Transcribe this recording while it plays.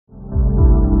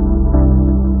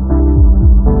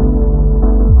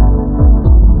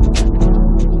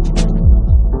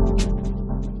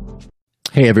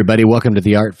Hey, everybody. Welcome to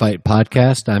the Art Fight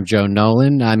Podcast. I'm Joe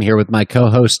Nolan. I'm here with my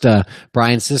co-host,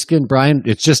 Brian Siskin. Brian,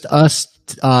 it's just us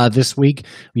this week.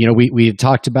 You know, we had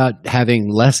talked about having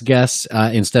less guests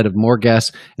instead of more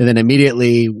guests, and then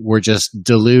immediately we're just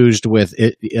deluged with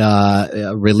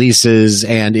releases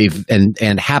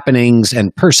and happenings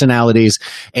and personalities,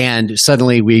 and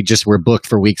suddenly we just were booked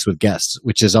for weeks with guests,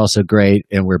 which is also great,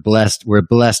 and we're blessed. We're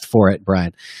blessed for it,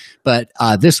 Brian. But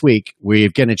this week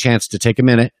we've gotten a chance to take a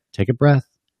minute, take a breath,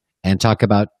 and talk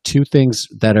about two things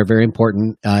that are very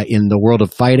important in the world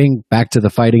of fighting. Back to the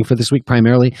fighting for this week,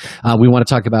 primarily. We want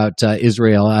to talk about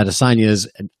Israel Adesanya's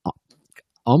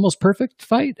almost perfect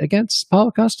fight against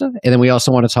Paulo Costa. And then we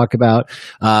also want to talk about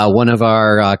one of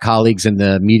our colleagues in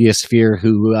the media sphere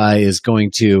who she's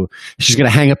going to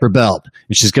hang up her belt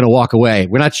and she's going to walk away.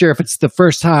 We're not sure if it's the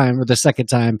first time or the second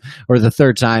time or the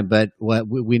third time, but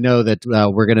we know that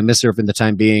we're going to miss her for the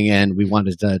time being, and we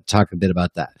wanted to talk a bit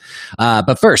about that.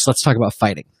 But first, let's talk about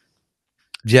fighting.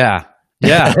 Yeah.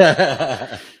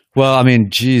 Well, I mean,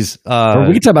 geez. We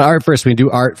can talk about art first. We can do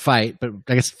art, fight, but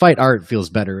I guess fight art feels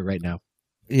better right now.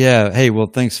 Yeah. Hey, well,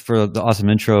 thanks for the awesome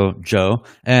intro, Joe.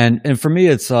 And for me,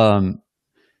 it's I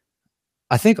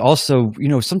think also, you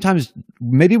know, sometimes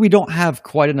maybe we don't have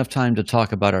quite enough time to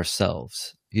talk about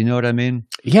ourselves. You know what I mean?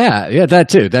 Yeah, that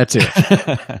too.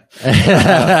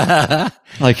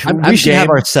 Like we should have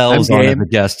ourselves on as a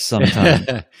guest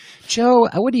sometime. Joe,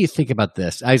 what do you think about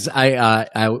this? There's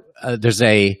I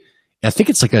think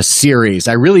it's like a series.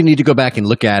 I really need to go back and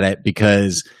look at it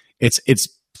because it's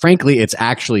frankly, it's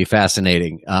actually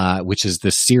fascinating, which is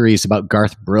this series about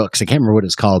Garth Brooks. I can't remember what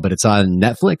it's called, but it's on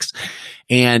Netflix.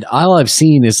 And all I've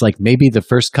seen is like maybe the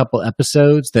first couple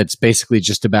episodes that's basically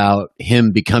just about him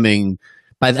becoming,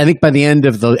 I think by the end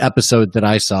of the episode that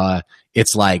I saw,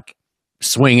 it's like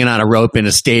swinging on a rope in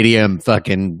a stadium,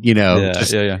 fucking, you know,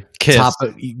 Kiss.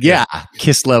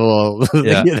 Kiss level,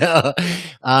 Yeah. you know?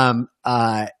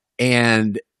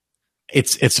 And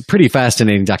it's a pretty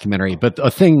fascinating documentary. But the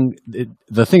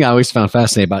thing I always found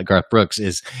fascinating about Garth Brooks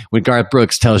is when Garth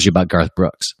Brooks tells you about Garth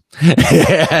Brooks.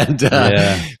 And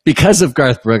because of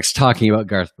Garth Brooks talking about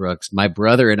Garth Brooks, my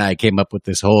brother and I came up with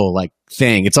this whole like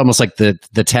thing. It's almost like the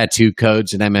tattoo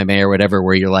codes in MMA or whatever,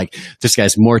 where you're like, this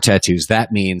guy's more tattoos.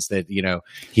 That means that, you know,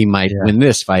 he might win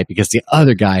this fight because the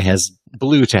other guy has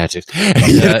blue tattoos.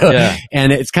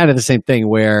 And it's kind of the same thing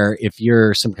where if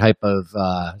you're some type of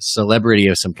celebrity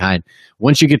of some kind,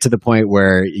 once you get to the point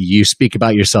where you speak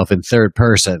about yourself in third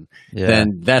person,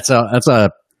 then that's a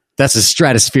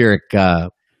stratospheric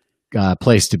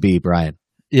place to be, Brian.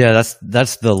 Yeah,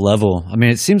 that's the level. I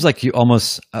mean, it seems like you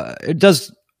almost it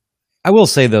does. I will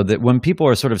say though that when people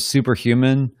are sort of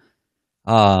superhuman,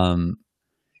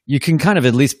 you can kind of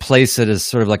at least place it as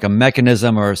sort of like a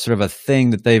mechanism or sort of a thing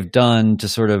that they've done to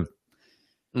sort of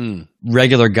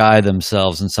regular guy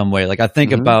themselves in some way. Like I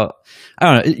think about, I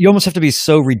don't know, you almost have to be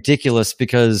so ridiculous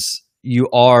because you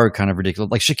are kind of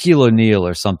ridiculous, like Shaquille O'Neal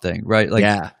or something, right? Like,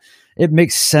 it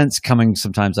makes sense coming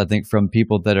sometimes, I think, from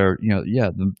people that are, you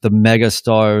know, the mega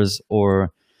stars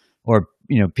or,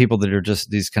 you know, people that are just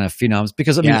these kind of phenoms,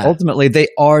 because I mean, ultimately they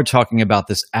are talking about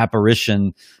this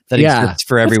apparition that exists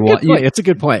for everyone. It's a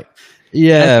good point.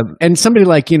 Yeah. And somebody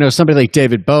like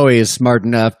David Bowie is smart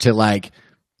enough to like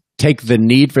take the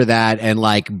need for that and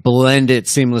like blend it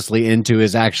seamlessly into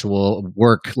his actual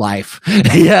work life.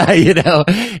 You know,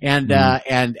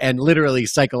 and literally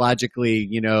psychologically,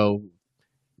 you know,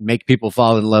 make people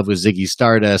fall in love with Ziggy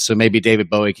Stardust, so maybe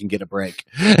David Bowie can get a break.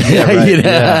 You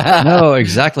know? No,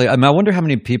 exactly. I mean, I wonder how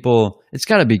many people. It's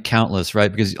got to be countless,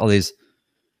 right? Because all these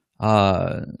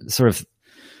sort of,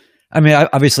 I mean,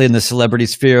 obviously in the celebrity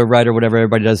sphere, right, or whatever,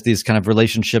 everybody does these kind of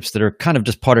relationships that are kind of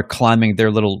just part of climbing their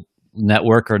little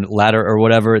network or ladder or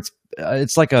whatever.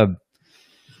 It's like a,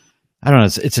 I don't know.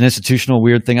 It's an institutional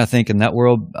weird thing, I think, in that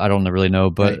world. I don't really know,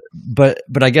 but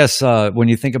I guess when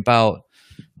you think about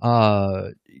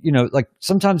you know, like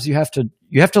sometimes you have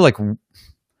to like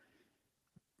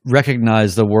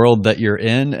recognize the world that you're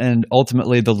in and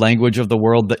ultimately the language of the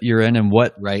world that you're in and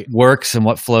what works and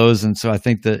what flows. And so I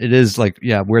think that it is like,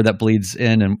 where that bleeds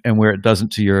in and where it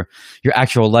doesn't to your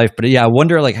actual life. But I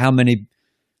wonder like how many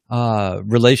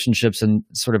relationships and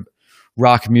sort of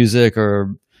rock music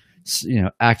or, you know,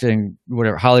 acting,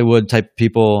 whatever, Hollywood type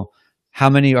people, how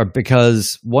many are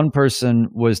because one person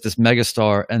was this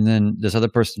megastar and then this other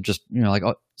person just, you know, like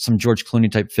some George Clooney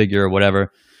type figure or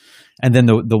whatever. And then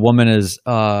the woman is,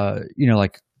 you know,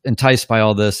 like enticed by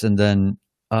all this and then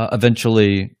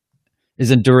eventually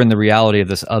is enduring the reality of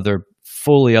this other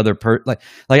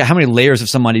like how many layers of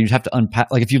somebody you'd have to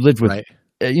unpack. Like if you lived with,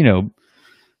 you know,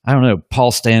 I don't know,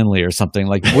 Paul Stanley or something.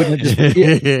 Like, wouldn't it just?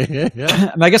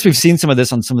 I mean, I guess we've seen some of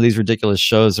this on some of these ridiculous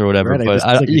shows or whatever, right, but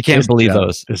like you can't believe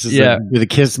those. This is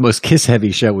the most kiss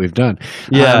heavy show we've done.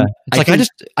 Yeah,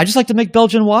 I just like to make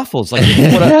Belgian waffles. Like,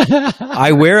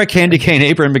 I wear a candy cane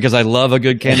apron because I love a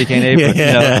good candy cane apron.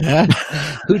 Yeah.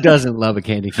 Who doesn't love a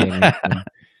candy cane apron?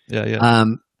 Yeah.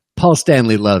 Paul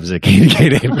Stanley loves a candy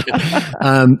cane apron.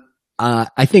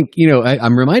 I think,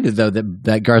 I'm reminded though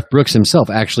that Garth Brooks himself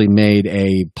actually made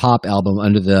a pop album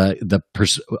under the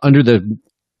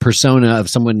persona of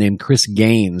someone named Chris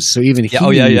Gaines. So even he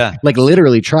like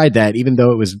literally tried that, even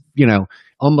though it was,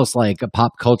 almost like a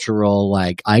pop cultural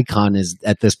like icon is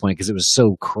at this point, because it was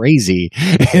so crazy.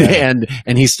 and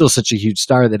he's still such a huge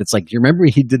star that it's like, you remember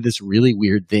he did this really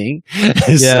weird thing?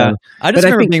 So, I just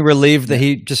remember being relieved that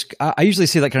he just, I usually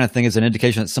see that kind of thing as an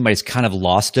indication that somebody's kind of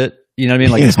lost it. You know what I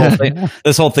mean? Like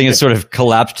this whole thing has sort of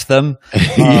collapsed them.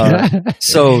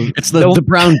 So it's the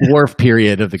brown dwarf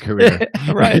period of the career.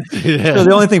 Right. So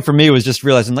the only thing for me was just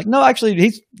realizing like, no,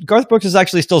 actually Garth Brooks is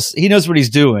actually still, he knows what he's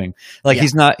doing. Like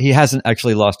he hasn't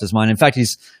actually lost his mind. In fact,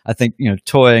 he's, I think,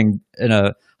 toying in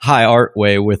a high art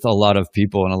way with a lot of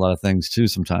people and a lot of things too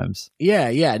sometimes.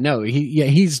 Yeah. No,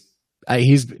 he's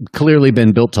clearly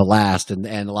been built to last, and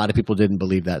a lot of people didn't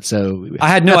believe that. So I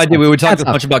had no idea we would talk this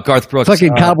much about Garth Brooks.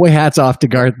 Fucking cowboy hats off to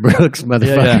Garth Brooks,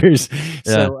 motherfuckers.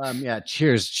 Yeah.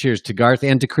 So cheers to Garth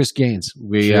and to Chris Gaines.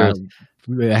 We're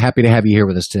happy to have you here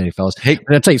with us today, fellas. Hey,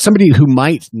 I'll tell you, somebody who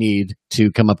might need to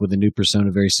come up with a new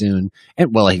persona very soon, and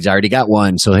well, he's already got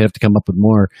one, so he'll have to come up with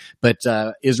more. But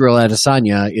Israel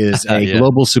Adesanya is a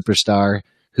global superstar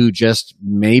who just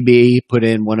maybe he definitely put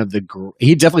in one of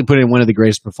the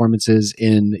greatest performances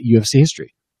in UFC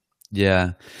history.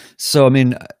 Yeah. So, I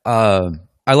mean,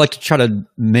 I like to try to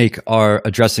make our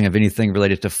addressing of anything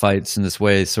related to fights in this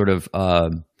way sort of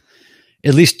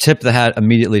at least tip the hat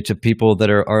immediately to people that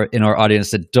are in our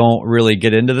audience that don't really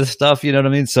get into this stuff. You know what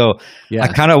I mean? So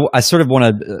I sort of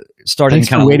want to start Thanks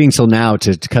for waiting till now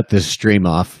to cut this stream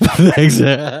off. Thanks.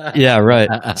 Yeah, right.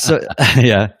 So,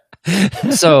 yeah.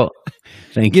 So,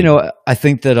 thank you. I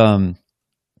think that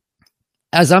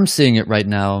as I'm seeing it right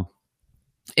now,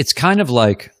 it's kind of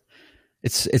like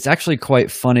it's actually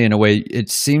quite funny in a way. It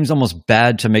seems almost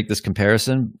bad to make this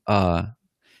comparison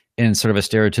in sort of a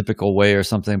stereotypical way or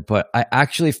something, but I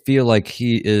actually feel like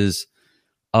he is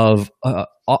on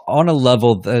a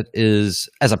level that is,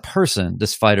 as a person,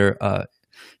 this fighter,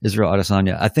 Israel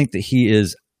Adesanya, I think that he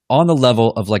is on the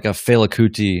level of like a Fela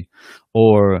Kuti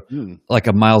or like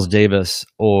a Miles Davis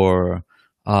or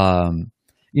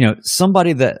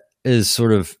somebody that is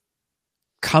sort of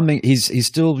coming. He's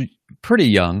still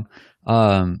pretty young.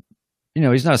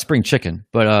 He's not a spring chicken,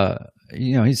 but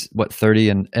he's 30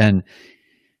 and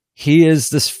he is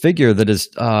this figure that is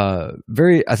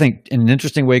very, I think, in an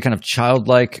interesting way, kind of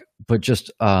childlike, but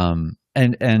just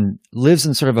and lives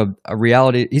in sort of a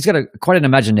reality. He's got quite an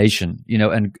imagination,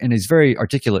 and he's very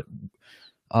articulate.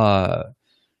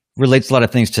 Relates a lot of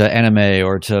things to anime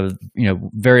or to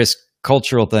various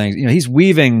cultural things. He's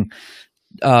weaving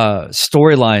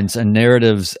storylines and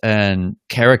narratives and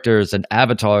characters and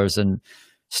avatars and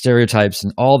stereotypes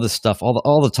and all this stuff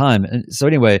all the time. And so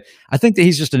anyway, I think that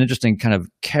he's just an interesting kind of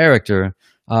character,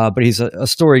 but he's a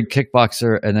storied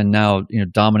kickboxer and then now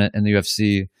dominant in the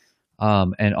UFC,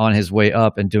 and on his way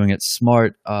up and doing it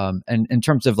smart. And in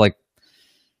terms of like,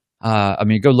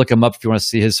 go look him up if you want to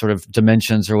see his sort of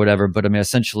dimensions or whatever. But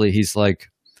essentially he's like,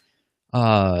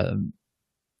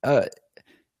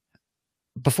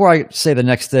 before I say the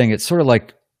next thing, it's sort of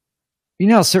like,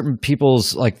 how certain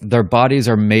people's like their bodies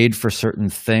are made for certain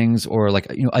things, or like,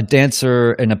 a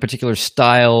dancer in a particular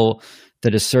style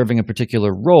that is serving a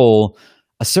particular role,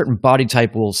 a certain body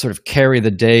type will sort of carry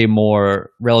the day more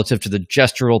relative to the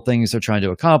gestural things they're trying to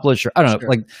accomplish, or I don't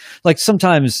know, like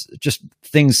sometimes just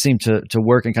things seem to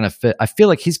work and kind of fit. I feel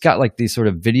like he's got like these sort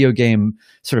of video game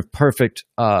sort of perfect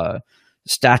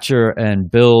stature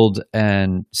and build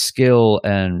and skill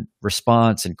and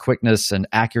response and quickness and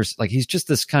accuracy. Like he's just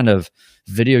this kind of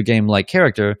video game like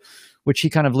character, which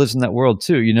he kind of lives in that world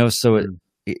too, so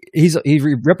he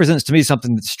represents to me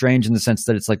something that's strange in the sense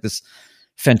that it's like this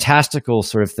fantastical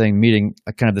sort of thing meeting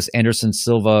a kind of this Anderson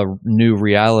Silva new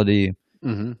reality.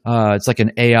 It's like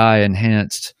an AI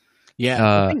enhanced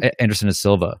Anderson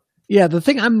Silva. Yeah, the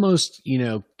thing I'm most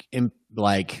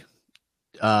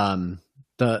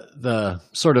the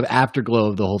sort of afterglow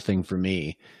of the whole thing for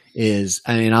me is,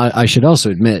 I mean, I should also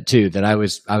admit too that I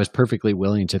was perfectly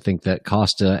willing to think that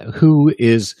Costa, who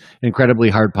is an incredibly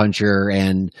hard puncher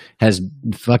and has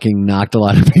fucking knocked a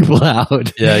lot of people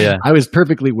out, yeah, I was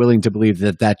perfectly willing to believe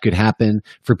that that could happen.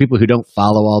 For people who don't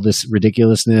follow all this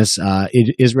ridiculousness,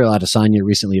 Israel Adesanya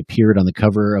recently appeared on the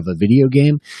cover of a video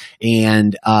game,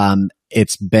 and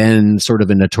it's been sort of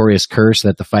a notorious curse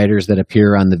that the fighters that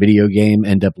appear on the video game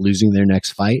end up losing their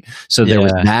next fight. So there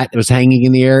was that. It was hanging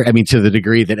in the air. I mean, to the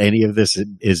degree that any of this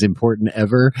is important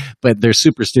ever, but there's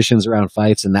superstitions around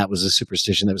fights, and that was a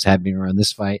superstition that was happening around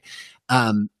this fight.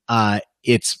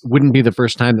 It wouldn't be the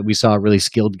first time that we saw a really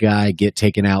skilled guy get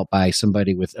taken out by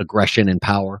somebody with aggression and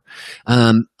power.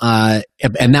 And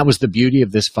that was the beauty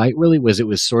of this fight, really, was it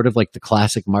was sort of like the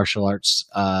classic martial arts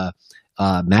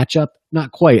matchup.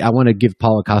 Not quite. I want to give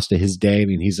Paulo Costa his day. I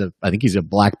mean, I think he's a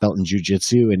black belt in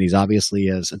jiu-jitsu, and he's obviously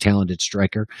a talented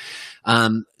striker.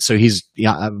 So he's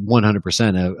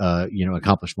 100% a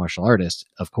accomplished martial artist,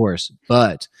 of course.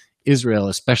 But Israel,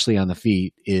 especially on the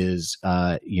feet, is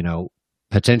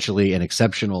potentially an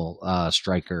exceptional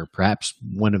striker, perhaps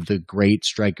one of the great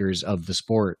strikers of the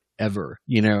sport ever.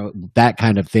 That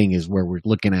kind of thing is where we're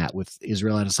looking at with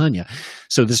Israel Adesanya.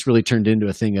 So this really turned into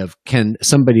a thing of, can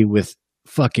somebody with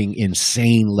fucking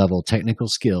insane level technical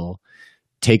skill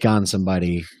take on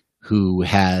somebody who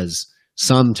has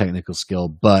some technical skill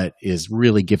but is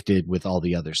really gifted with all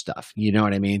the other stuff? You know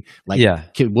what I mean? Like,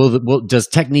 does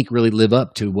technique really live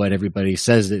up to what everybody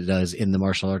says it does in the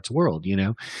martial arts world?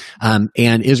 And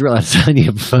Israel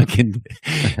Adesanya fucking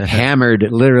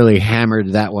literally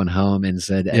hammered that one home and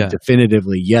said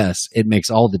definitively, yes, it makes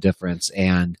all the difference.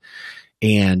 And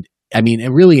I mean,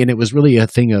 it was really a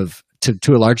thing of,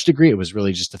 to a large degree, it was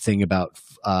really just a thing about,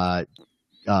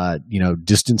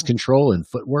 distance control and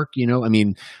footwork. I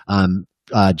mean,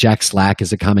 Jack Slack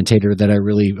is a commentator that I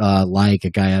really like,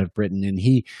 a guy out of Britain, and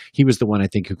he was the one, I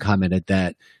think, who commented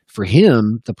that for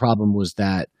him the problem was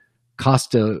that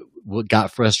Costa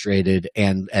got frustrated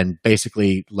and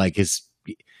basically like his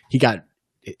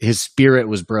spirit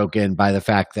was broken by the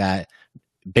fact that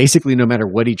basically no matter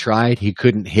what he tried, he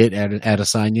couldn't hit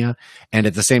Adesanya, and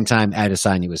at the same time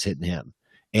Adesanya was hitting him.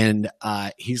 And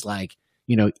he's like,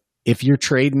 if you're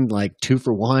trading like 2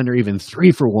 for 1 or even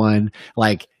 3 for 1,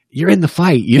 like, you're in the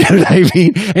fight, you know what I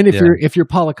mean? And if you're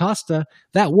Paulo Costa,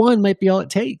 that one might be all it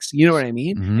takes, you know what I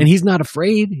mean? Mm-hmm. And he's not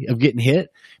afraid of getting hit,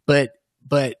 but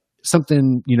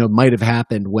something, might have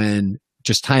happened when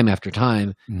just time after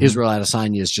time, Israel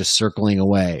Adesanya is just circling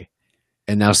away.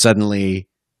 And now suddenly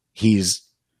he's,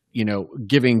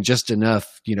 giving just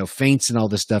enough, feints and all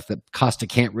this stuff that Costa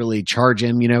can't really charge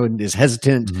him, and is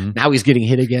hesitant. Mm-hmm. Now he's getting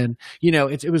hit again.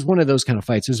 It was one of those kind of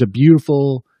fights. It was a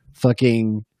beautiful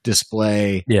fucking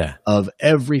display of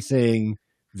everything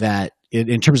that,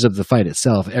 in terms of the fight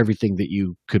itself, everything that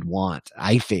you could want,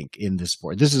 I think, in this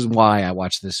sport. This is why I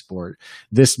watch this sport.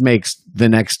 This makes the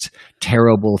next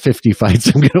terrible 50 fights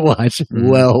I'm going to watch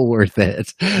well worth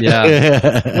it.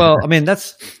 Yeah. Well, I mean,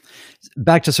 that's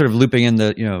back to sort of looping in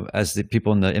the, as the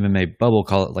people in the MMA bubble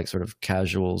call it, like sort of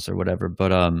casuals or whatever.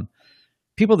 But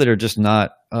people that are just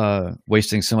not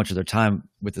wasting so much of their time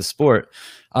with the sport,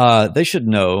 they should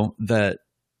know that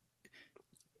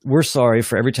we're sorry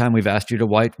for every time we've asked you to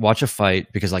watch a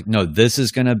fight, because like, no, this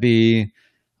is going to be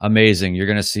amazing. You're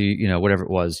going to see, whatever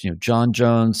it was, John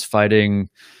Jones fighting,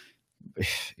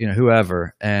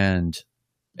 whoever, and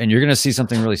you're going to see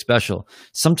something really special.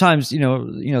 Sometimes,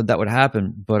 that would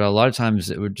happen, but a lot of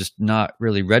times it would just not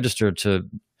really register to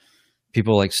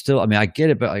people. Like, still, I mean, I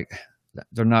get it, but like,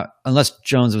 they're not, unless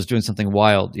Jones was doing something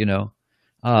wild,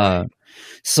 right.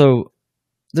 So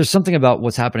there's something about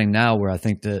what's happening now where I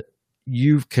think that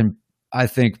you can,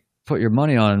 put your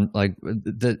money on, like,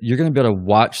 that you're going to be able to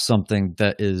watch something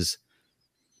that is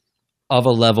of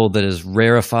a level that is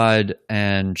rarefied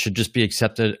and should just be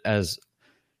accepted as,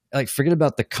 like, forget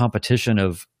about the competition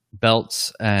of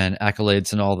belts and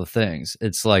accolades and all the things.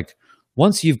 It's like,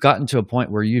 once you've gotten to a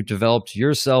point where you've developed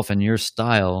yourself and your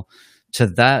style to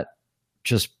that,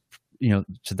 just,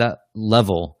 to that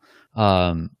level,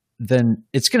 then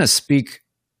it's going to speak.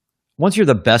 Once you're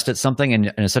the best at something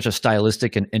in such a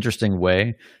stylistic and interesting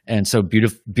way, and so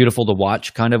beautiful to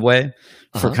watch kind of way,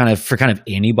 for kind of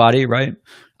anybody, right?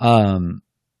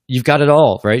 You've got it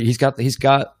all, right? He's got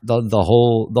the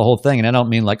whole thing, and I don't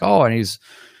mean like, oh, and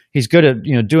he's good at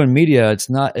doing media.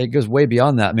 It's not. It goes way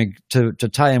beyond that. I mean, to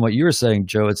tie in what you were saying,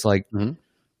 Joe, it's like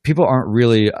people aren't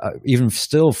really even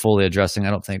still fully addressing, I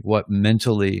don't think, what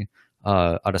mentally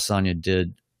Adesanya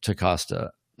did to Costa.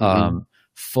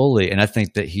 Fully. And I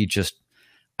think that he just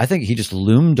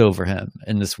loomed over him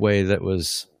in this way that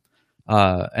was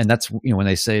And that's, when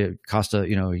they say Costa,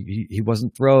 he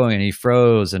wasn't throwing and he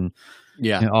froze and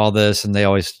all this, and they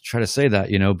always try to say that,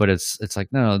 but it's like,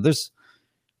 no,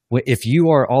 if you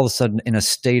are all of a sudden in a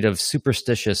state of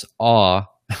superstitious awe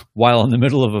while in the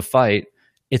middle of a fight,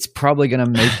 it's probably going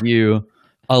to make you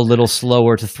a little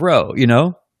slower to throw,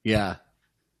 Yeah.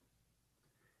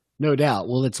 No doubt.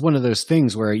 Well, it's one of those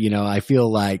things where, I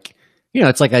feel like,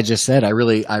 it's like I just said, I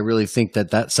really think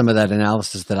that some of that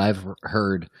analysis that I've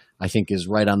heard, I think is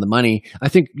right on the money. I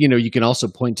think, you can also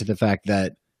point to the fact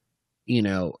that, he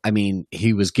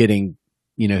was getting,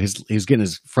 he was getting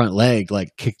his front leg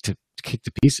like kicked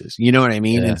to pieces. You know what I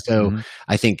mean? Yeah. And so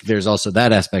I think there's also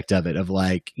that aspect of it of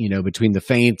like, between the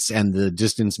feints and the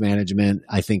distance management,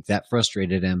 I think that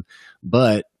frustrated him.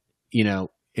 But,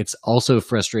 it's also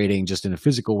frustrating just in a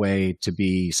physical way to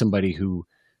be somebody who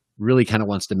really kind of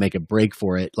wants to make a break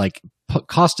for it. Like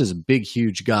Costa's a big,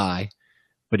 huge guy,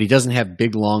 but he doesn't have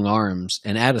big, long arms.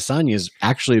 And Adesanya is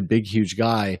actually a big, huge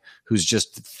guy who's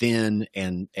just thin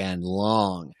and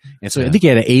long. And so I think he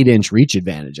had an 8-inch reach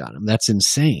advantage on him. That's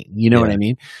insane. You know what I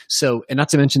mean? So, and not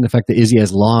to mention the fact that Izzy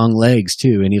has long legs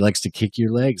too, and he likes to kick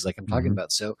your legs like I'm talking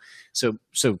about. So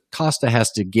Costa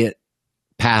has to get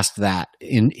past that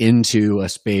into a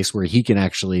space where he can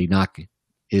actually knock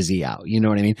Izzy out. You know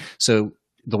what I mean? So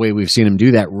the way we've seen him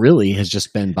do that really has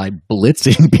just been by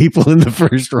blitzing people in the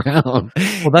first round.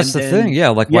 Well, that's the thing. Yeah.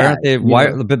 Like why aren't they,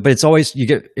 but it's always, you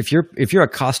get, if you're a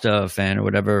Costa fan or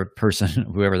whatever person,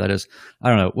 whoever that is, I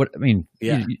don't know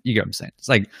you get what I'm saying. It's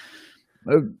like,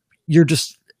 you're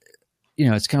just,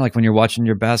 it's kind of like when you're watching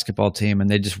your basketball team and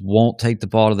they just won't take the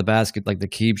ball to the basket. Like they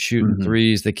keep shooting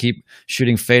threes, they keep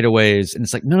shooting fadeaways. And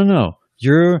it's like, no,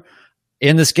 you're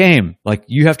in this game. Like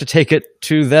you have to take it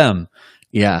to them.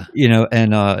 Yeah.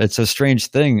 And it's a strange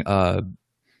thing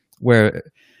where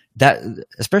that,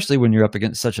 especially when you're up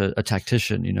against such a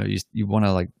tactician, you want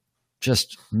to like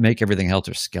just make everything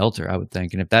helter-skelter, I would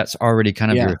think. And if that's already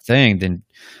kind of your thing, then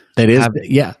that is,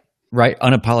 right,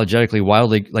 unapologetically,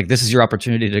 wildly, like this is your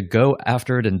opportunity to go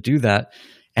after it and do that.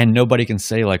 And nobody can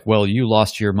say like, well, you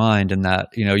lost your mind and that,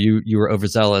 you were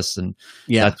overzealous and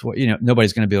that's what,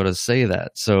 nobody's going to be able to say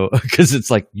that. So, cause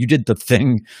it's like, you did the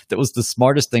thing that was the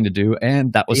smartest thing to do.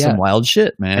 And that was some wild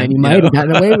shit, man. And you might have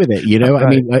gotten away with it. Right. I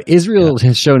mean, Israel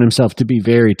has shown himself to be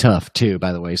very tough too,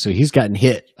 by the way. So he's gotten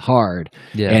hit hard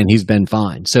and he's been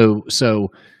fine. So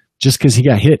just because he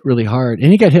got hit really hard,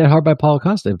 and he got hit hard by Paulo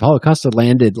Costa. Paulo Costa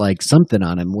landed like something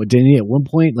on him. Didn't he at one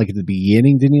point, like at the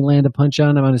beginning, didn't he land a punch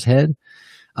on him on his head?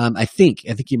 I think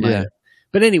he might have.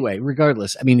 But anyway,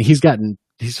 regardless, I mean, he's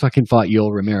fucking fought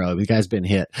Yoel Romero. The guy's been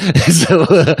hit.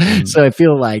 So I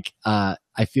feel like,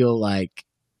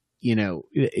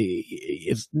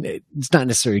 it's not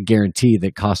necessarily a guarantee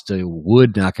that Costa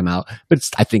would knock him out, but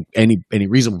I think any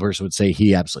reasonable person would say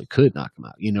he absolutely could knock him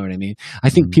out. You know what I mean? I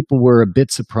think people were a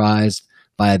bit surprised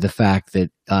by the fact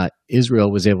that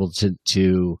Israel was able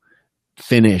to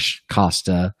finish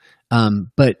Costa.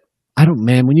 But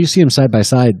when you see them side by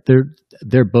side,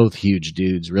 they're both huge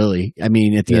dudes, really. I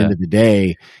mean, at the end of the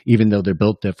day, even though they're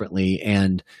built differently,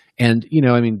 and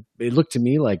it looked to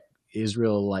me like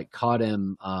Israel like caught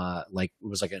him like it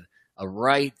was like a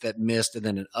right that missed and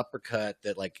then an uppercut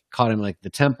that like caught him like the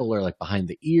temple or like behind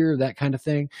the ear, that kind of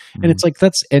thing. And it's like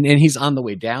that's and he's on the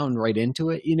way down right into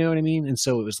it, you know what I mean? And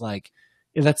so it was like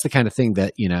that's the kind of thing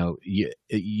that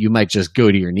you might just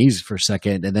go to your knees for a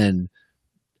second and then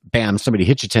bam, somebody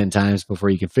hit you 10 times before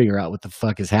you can figure out what the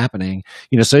fuck is happening.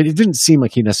 So it didn't seem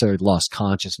like he necessarily lost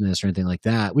consciousness or anything like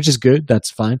that, which is good. That's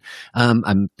fine.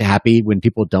 I'm happy when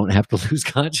people don't have to lose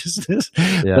consciousness,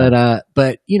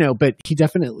 but he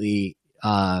definitely,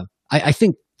 I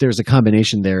think there's a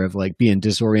combination there of like being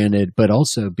disoriented, but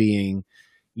also being,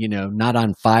 not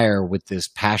on fire with this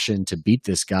passion to beat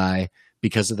this guy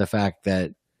because of the fact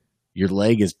that your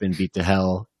leg has been beat to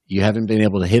hell. You haven't been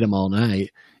able to hit him all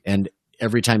night. And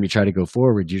every time you try to go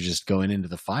forward, you're just going into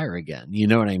the fire again. You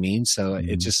know what I mean? So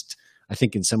it just, I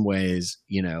think in some ways,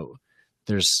 we've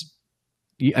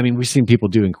seen people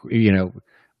doing,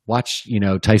 watch,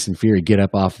 Tyson Fury get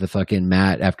up off the fucking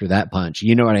mat after that punch.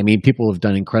 You know what I mean? People have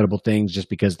done incredible things just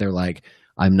because they're like,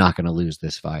 I'm not going to lose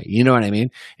this fight. You know what I mean?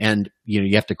 And,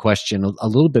 you have to question a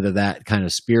little bit of that kind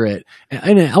of spirit.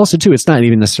 And also too, it's not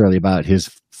even necessarily about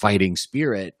his fighting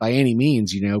spirit by any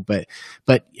means, but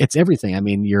it's everything. I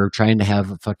mean, you're trying to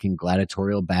have a fucking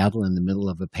gladiatorial battle in the middle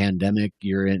of a pandemic.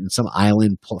 You're in some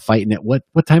island fighting at what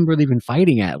time were they even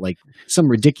fighting at? Like some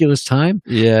ridiculous time?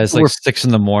 Yeah. It's like 6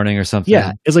 a.m. or something.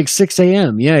 Yeah. It's like 6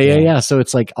 a.m. Yeah. So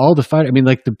it's like all the fight. I mean,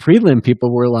 like the prelim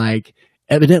people were like,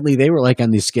 evidently they were like on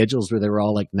these schedules where they were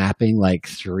all like napping like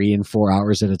 3 and 4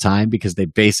 hours at a time because they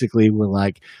basically were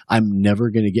like, I'm never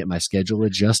going to get my schedule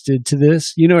adjusted to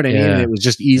this. You know what I mean? And it was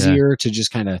just easier to just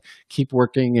kind of keep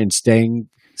working and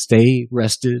stay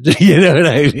rested. You know what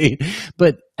I mean?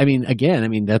 But I mean, again, I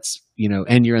mean, that's, you know,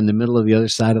 and you're in the middle of the other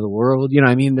side of the world. You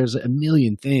know, I mean, there's a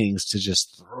million things to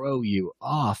just throw you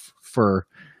off for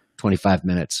 25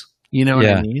 minutes. You know what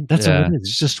I mean? That's all it is.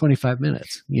 It's just 25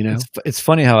 minutes, you know? It's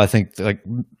funny how I think like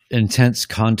intense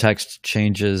context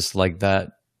changes like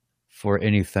that for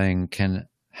anything can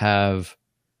have,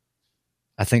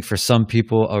 I think for some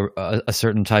people, a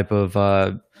certain type of,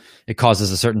 it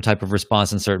causes a certain type of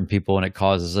response in certain people, and it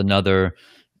causes another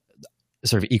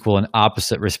sort of equal and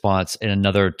opposite response in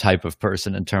another type of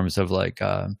person in terms of like, you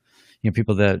know,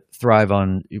 people that thrive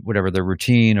on whatever their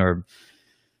routine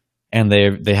and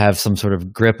they have some sort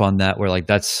of grip on that where like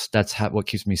that's what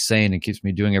keeps me sane and keeps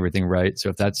me doing everything right. So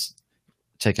if that's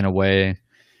taken away,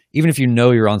 even if you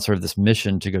know you're on sort of this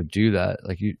mission to go do that,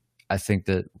 like I think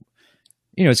that,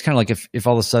 you know, it's kind of like if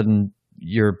all of a sudden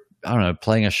you're, I don't know,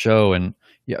 playing a show and,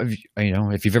 you know,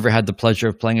 if you've ever had the pleasure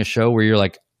of playing a show where you're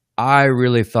like, I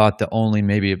really thought that only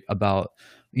maybe about,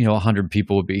 you know, 100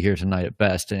 people would be here tonight at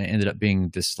best. And it ended up being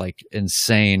this like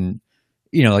insane,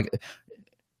 you know, like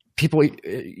people,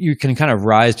 you can kind of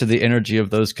rise to the energy of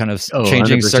those kind of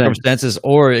changing 100%. Circumstances,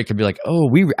 or it could be like, oh,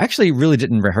 we actually really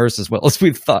didn't rehearse as well as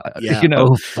we thought. Yeah. You know,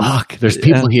 oh fuck, there's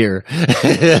people here.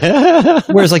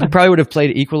 Whereas like you probably would have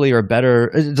played equally or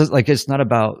better. It's not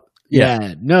about.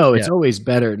 No, it's always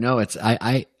better. No, it's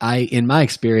I in my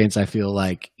experience, I feel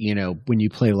like, you know, when you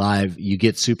play live, you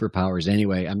get superpowers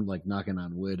anyway. I'm like knocking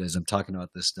on wood as I'm talking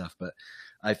about this stuff, but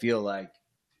I feel like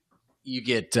you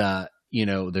get you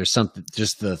know, there's something,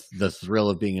 just the thrill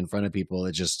of being in front of people.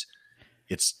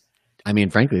 I mean,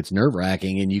 frankly, it's nerve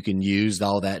wracking, and you can use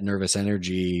all that nervous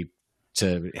energy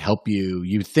to help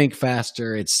you think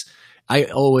faster. It's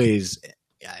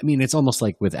almost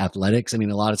like with athletics. I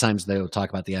mean, a lot of times they'll talk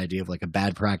about the idea of like a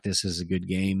bad practice is a good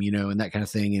game, you know, and that kind of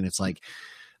thing. And it's like,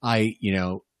 I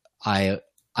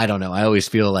don't know. I always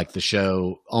feel like the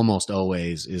show almost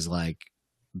always is like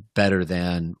better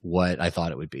than what I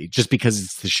thought it would be, just because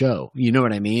it's the show, you know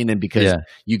what I mean? And because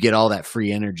you get all that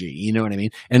free energy, you know what I mean?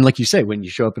 And like you say, when you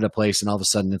show up at a place and all of a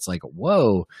sudden it's like,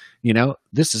 whoa, you know,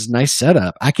 this is a nice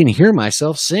setup. I can hear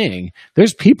myself sing.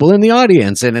 There's people in the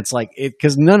audience. And it's like,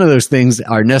 because none of those things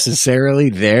are necessarily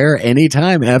there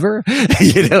anytime ever,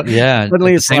 you know? Yeah.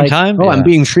 Suddenly it's same like, time, I'm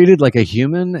being treated like a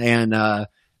human, and,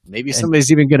 maybe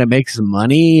somebody's even going to make some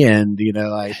money, and you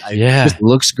know, it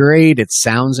looks great. It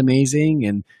sounds amazing,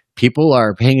 and people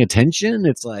are paying attention.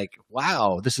 It's like,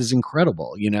 wow, this is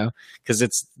incredible, you know,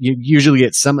 because you usually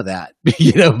get some of that,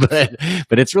 you know, but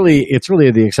it's really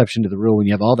the exception to the rule when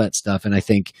you have all that stuff. And I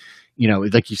think, you know,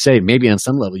 like you say, maybe on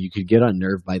some level you could get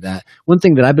unnerved by that. One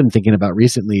thing that I've been thinking about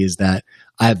recently is that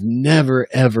I've never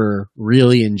ever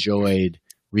really enjoyed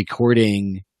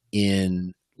recording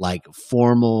in like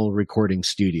formal recording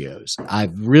studios.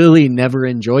 I've really never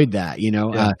enjoyed that, you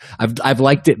know. I've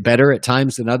liked it better at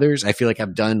times than others. I feel like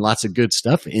I've done lots of good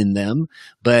stuff in them,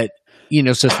 but you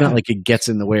know, so it's not like it gets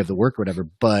in the way of the work or whatever.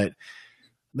 But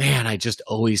man, I just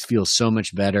always feel so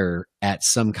much better at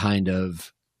some kind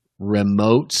of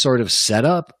remote sort of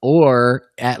setup, or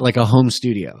at like a home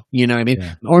studio, you know what I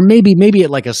mean? Or maybe at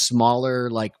like a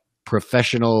smaller, like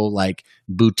professional, like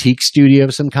boutique studio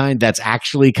of some kind. That's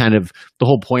actually kind of the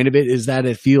whole point of it, is that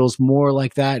it feels more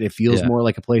like that. It feels more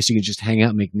like a place you can just hang out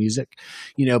and make music,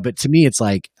 you know. But to me, it's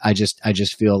like, I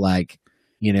just feel like,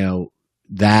 you know,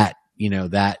 that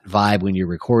vibe when you're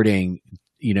recording,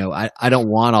 you know, I don't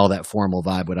want all that formal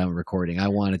vibe when I'm recording. I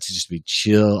want it to just be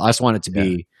chill. I just want it to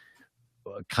be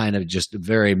kind of just a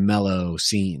very mellow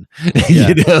scene.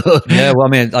 You know? Yeah. Well, I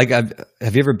mean, like,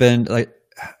 have you ever been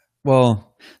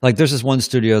like, there's this one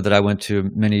studio that I went to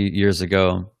many years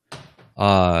ago.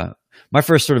 My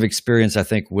first sort of experience, I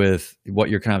think, with what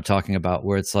you're kind of talking about,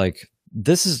 where it's like,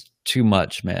 this is too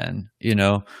much, man. You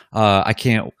know, I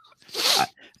can't.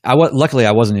 Luckily,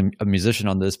 I wasn't a musician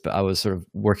on this, but I was sort of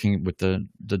working with the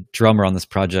drummer on this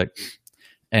project,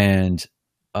 and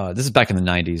this is back in the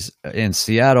 '90s in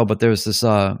Seattle. But there was this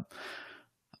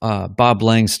Bob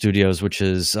Lang Studios, which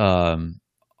is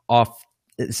off.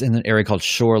 It's in an area called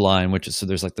Shoreline, which is, so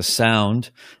there's like the sound,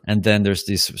 and then there's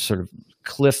these sort of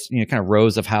cliffs, you know, kind of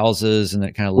rows of houses, and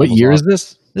it kind of. What year is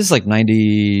this? This is like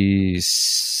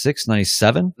 96,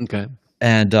 97. Okay.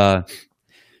 And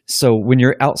so when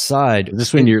you're outside, is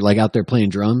this when you're like out there playing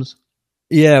drums?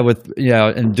 Yeah, I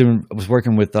was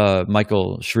working with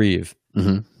Michael Shreve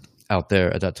out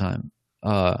there at that time.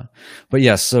 But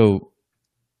yeah, so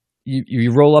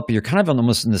you roll up, you're kind of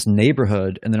almost in this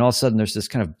neighborhood, and then all of a sudden there's this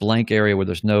kind of blank area where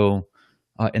there's no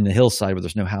in the hillside where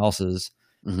there's no houses,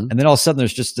 and then all of a sudden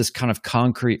there's just this kind of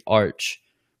concrete arch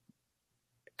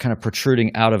kind of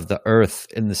protruding out of the earth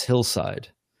in this hillside.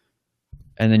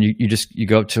 And then you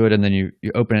go up to it, and then you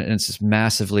open it, and it's this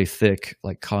massively thick,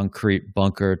 like concrete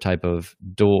bunker type of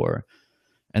door.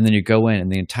 And then you go in,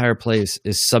 and the entire place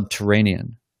is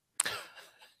subterranean,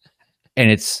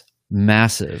 and it's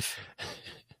massive.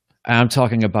 And I'm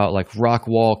talking about like rock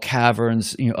wall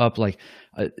caverns, up like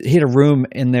he had a room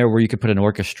in there where you could put an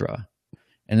orchestra,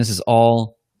 and this is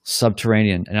all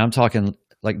subterranean. And I'm talking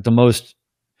like the most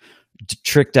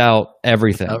tricked out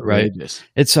everything, outrageous. Right?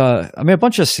 It's I mean, a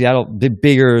bunch of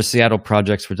bigger Seattle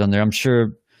projects were done there. I'm sure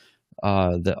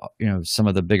some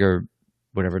of the bigger,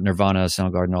 whatever, Nirvana,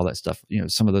 Soundgarden, all that stuff,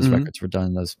 some of those records were done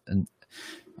in those. And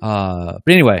but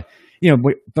anyway,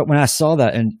 but when I saw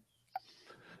that, and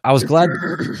I was glad.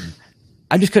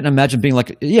 I just couldn't imagine being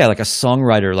like a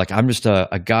songwriter. Like, I'm just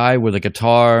a guy with a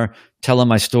guitar telling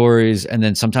my stories, and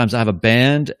then sometimes I have a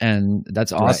band, and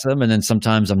that's awesome. Right. And then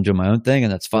sometimes I'm doing my own thing,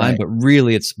 and that's fine. Right. But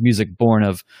really, it's music born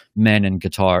of men and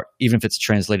guitar, even if it's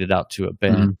translated out to a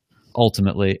band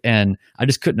ultimately. And I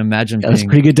just couldn't imagine. That's a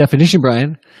pretty good definition,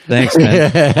 Brian. Thanks, man.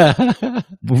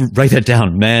 Write that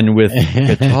down, man with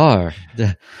guitar.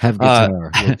 Have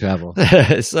guitar, will travel.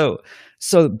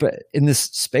 But in this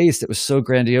space that was so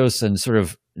grandiose and sort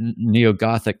of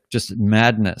neo-Gothic, just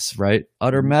madness, right?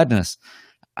 Utter madness.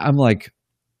 I'm like,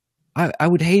 I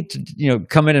would hate to,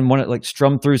 come in and want to like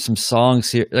strum through some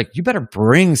songs here. Like, you better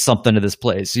bring something to this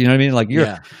place. You know what I mean? Like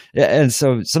and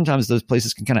so sometimes those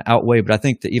places can kind of outweigh, but I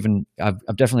think that even I've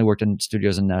definitely worked in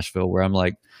studios in Nashville where I'm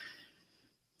like,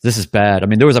 this is bad. I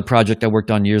mean, there was a project I worked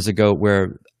on years ago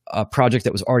where a project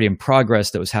that was already in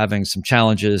progress that was having some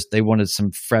challenges. They wanted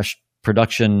some fresh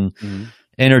production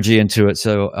energy into it.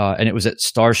 So, and it was at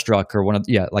Starstruck or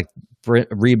like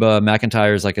Reba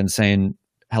McEntire's like insane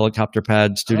helicopter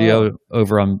pad studio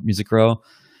over on Music Row.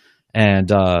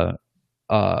 And I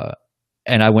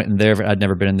went in there. I'd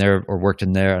never been in there or worked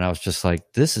in there. And I was just like,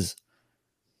 this is,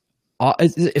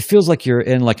 it feels like you're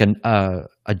in like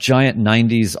a giant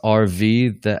 90s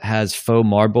RV that has faux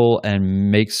marble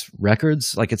and makes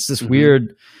records. Like, it's this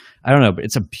weird, I don't know, but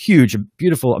it's a huge,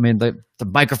 beautiful. I mean, the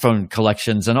microphone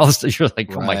collections and all this. You're like,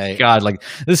 oh my God, like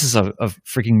this is a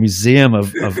freaking museum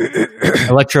of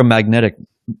electromagnetic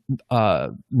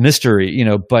mystery,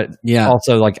 but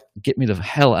also like, get me the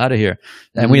hell out of here.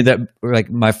 And when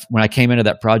I came into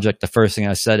that project, the first thing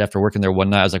I said after working there one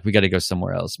night, I was like, we got to go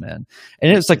somewhere else, man.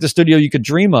 And it's like the studio you could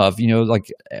dream of,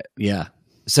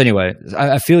 So anyway,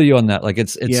 I feel you on that. Like,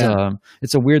 it's a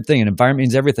weird thing, and environment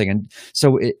means everything. And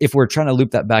so if we're trying to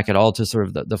loop that back at all to sort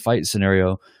of the fight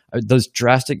scenario, those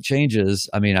drastic changes,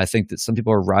 I mean, I think that some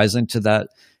people are rising to that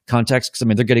context. Cause I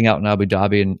mean, they're getting out in Abu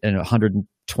Dhabi in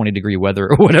 120-degree weather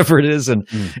or whatever it is. And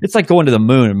it's like going to the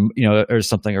moon, or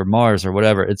something, or Mars or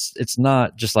whatever. It's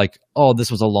not just like, oh,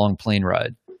 this was a long plane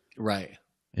ride. Right.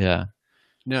 Yeah.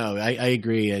 No, I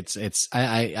agree.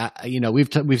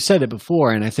 We've said it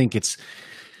before, and I think it's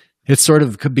sort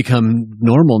of could become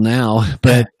normal now,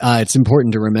 but it's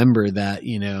important to remember that,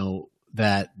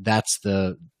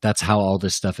 that's how all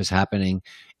this stuff is happening.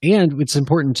 And it's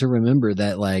important to remember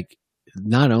that, like,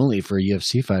 not only for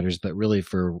UFC fighters, but really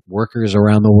for workers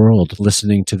around the world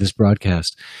listening to this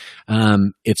broadcast,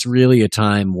 it's really a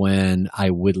time when I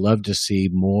would love to see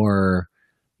more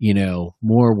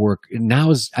work.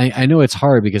 Now I know it's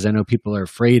hard because I know people are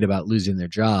afraid about losing their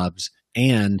jobs,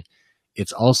 and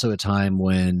it's also a time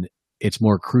when it's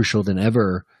more crucial than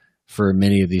ever for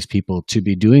many of these people to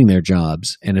be doing their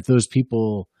jobs. And if those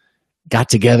people got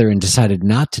together and decided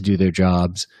not to do their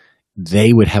jobs,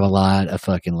 they would have a lot of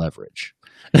fucking leverage.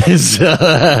 It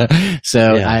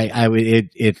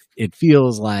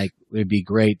feels like it'd be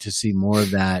great to see more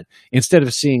of that, instead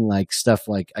of seeing like stuff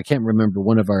like, I can't remember,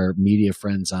 one of our media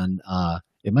friends on,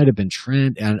 it might've been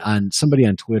Trent, and on somebody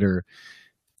on Twitter,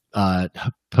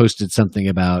 posted something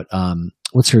about,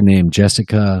 what's her name?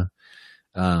 Jessica.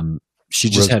 She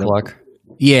just had Clark.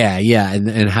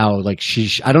 And how, like,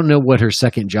 I don't know what her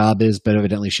second job is, but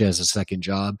evidently she has a second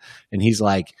job. And he's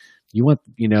like, you want,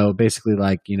 basically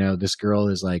like, this girl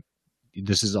is like,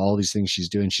 this is all these things she's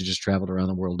doing. She just traveled around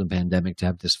the world in pandemic to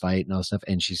have this fight and all stuff,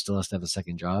 and she still has to have a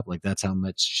second job. Like, that's how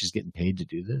much she's getting paid to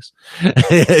do this.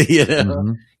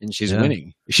 And she's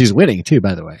winning. She's winning too,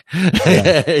 by the way.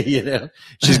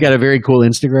 She's got a very cool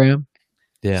Instagram.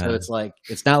 Yeah. So it's like,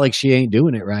 it's not like she ain't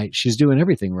doing it right. She's doing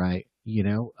everything right,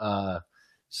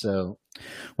 so.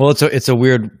 Well, it's a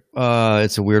weird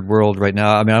world right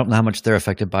now. I mean, I don't know how much they're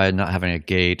affected by not having a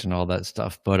gate and all that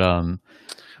stuff, but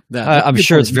I'm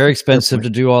sure it's very expensive to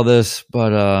do all this,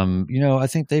 but I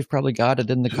think they've probably got it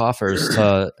in the coffers,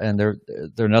 and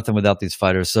they're nothing without these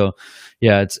fighters. So,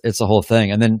 yeah, it's a whole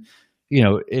thing. And then,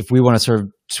 if we want to sort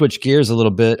of switch gears a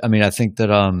little bit, I mean, I think that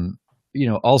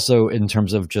also in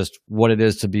terms of just what it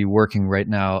is to be working right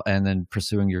now, and then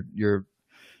pursuing your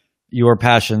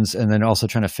passions, and then also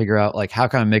trying to figure out like how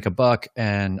can I make a buck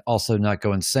and also not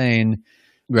go insane.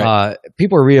 Right.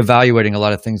 People are reevaluating a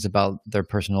lot of things about their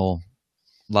personal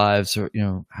lives, or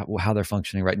how they're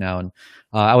functioning right now. And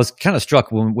I was kind of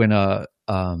struck when sort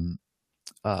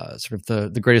of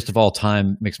the greatest of all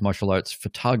time mixed martial arts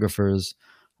photographers,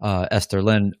 Esther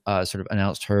Lin, sort of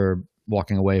announced her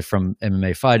walking away from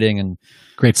MMA fighting. And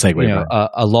great segue,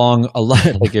 a long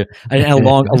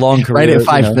career, right at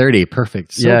 5:30.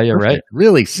 Perfect. So perfect. Right.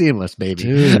 Really seamless, baby.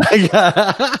 Dude.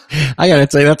 I gotta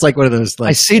say, that's like one of those. Like,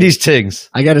 I see these things.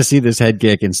 I got to see this head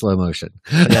kick in slow motion.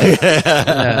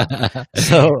 Yeah.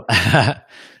 So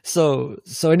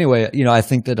anyway, I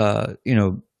think that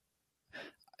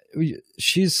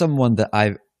she's someone that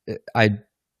I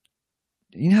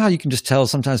how you can just tell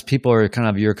sometimes people are kind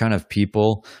of your kind of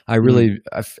people. I really,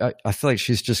 I feel like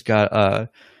she's just got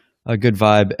a good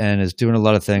vibe and is doing a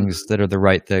lot of things that are the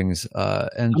right things.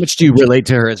 And how much do you relate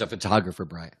to her as a photographer,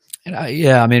 Brian?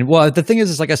 Yeah, I mean, well, the thing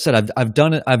is like I said, I've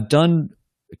done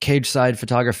cage side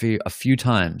photography a few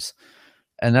times,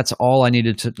 and that's all I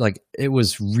needed to like. It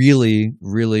was really,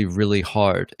 really, really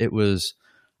hard. It was,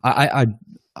 I'll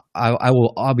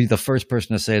be the first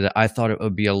person to say that I thought it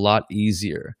would be a lot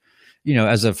easier.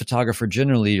 As a photographer,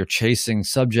 generally you're chasing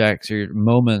subjects or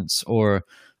moments or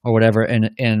whatever, and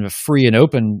a free and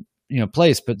open,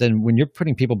 place. But then when you're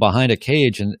putting people behind a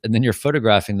cage and then you're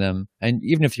photographing them, and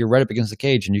even if you're right up against the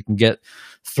cage and you can get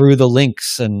through the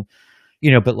links and,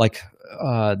 but like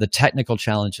the technical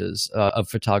challenges of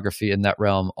photography in that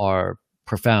realm are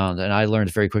profound. And I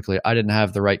learned very quickly, I didn't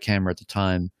have the right camera at the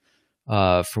time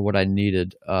for what I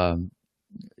needed.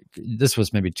 This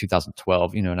was maybe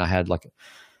 2012, and I had like,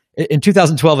 in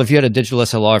 2012, if you had a digital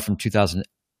SLR from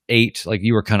 2008, like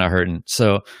you were kind of hurting.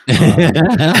 So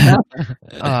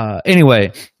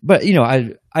anyway, but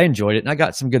I enjoyed it and I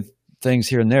got some good things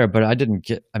here and there, but I didn't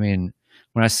get, I mean,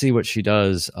 when I see what she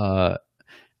does,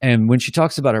 and when she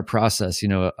talks about her process,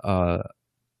 I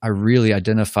really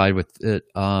identified with it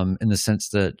in the sense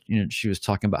that, she was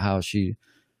talking about how she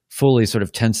fully sort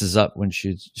of tenses up when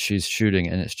she's shooting,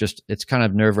 and it's kind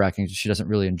of nerve wracking. She doesn't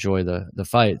really enjoy the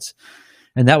fights.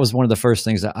 And that was one of the first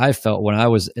things that I felt when I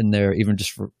was in there, even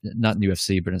just for not in the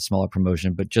UFC, but in a smaller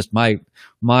promotion, but just my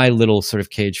little sort of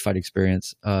cage fight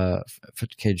experience,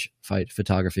 cage fight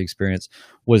photography experience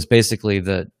was basically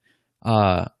that,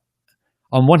 on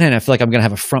one hand, I feel like I'm going to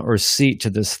have a front row seat to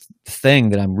this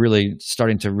thing that I'm really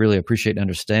starting to really appreciate and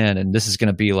understand. And this is going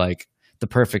to be like the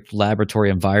perfect laboratory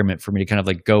environment for me to kind of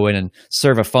like go in and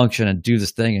serve a function and do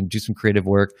this thing and do some creative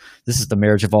work. This is the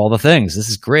marriage of all the things. This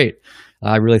is great.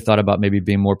 I really thought about maybe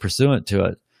being more pursuant to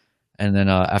it. And then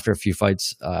after a few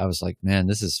fights, I was like, man,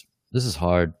 this is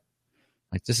hard.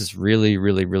 Like, this is really,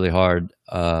 really, really hard.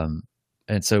 And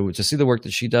so to see the work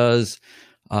that she does,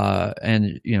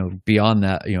 and, beyond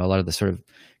that, a lot of the sort of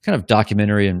kind of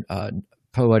documentary and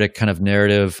poetic kind of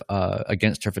narrative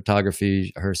against her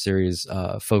photography, her series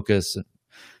Focus,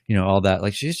 all that.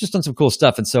 Like, she's just done some cool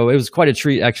stuff. And so it was quite a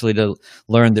treat actually to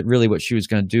learn that really what she was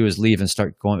going to do is leave and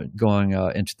start going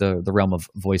into the realm of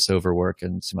voiceover work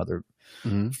and some other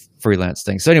freelance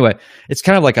things. So anyway, it's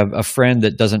kind of like a friend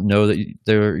that doesn't know that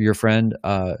they're your friend,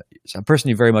 a person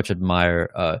you very much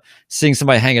admire. Seeing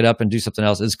somebody hang it up and do something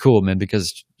else is cool, man,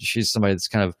 because she's somebody that's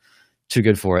kind of too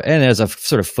good for it. And as a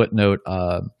sort of footnote,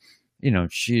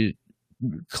 she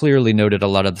clearly noted a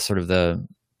lot of the sort of the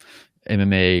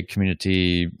MMA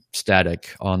community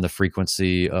static on the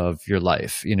frequency of your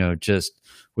life, just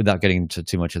without getting into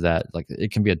too much of that. Like,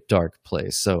 it can be a dark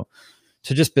place. So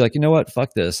to just be like, what,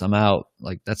 fuck this, I'm out.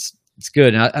 Like, it's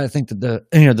good. And I think that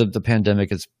the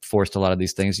pandemic has forced a lot of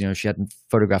these things. She hadn't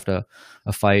photographed a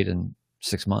fight in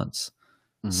 6 months.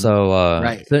 Mm-hmm. So,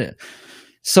 right.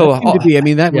 So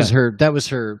that was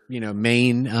her,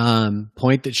 main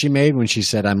point that she made when she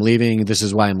said, I'm leaving. This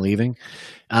is why I'm leaving.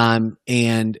 And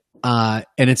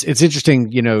it's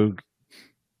interesting, in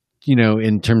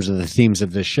terms of the themes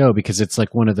of this show, because it's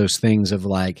like one of those things of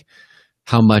like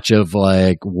how much of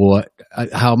our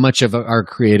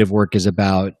creative work is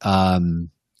about,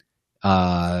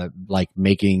 like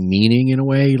making meaning in a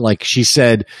way. Like she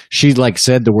said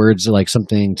the words like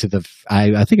something to the,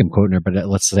 I think I'm quoting her, but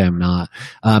let's say I'm not.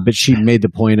 But she made the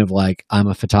point of like, I'm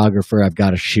a photographer, I've got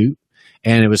to shoot.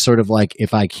 And it was sort of like,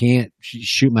 if I can't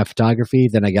shoot my photography,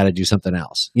 then I got to do something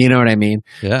else. You know what I mean?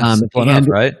 Yeah, simple enough,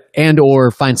 right? And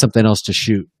or find something else to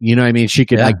shoot. You know what I mean? She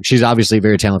could, like, she's obviously a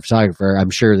very talented photographer.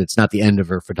 I'm sure that's not the end of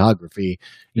her photography,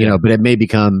 you know, but it may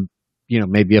become, you know,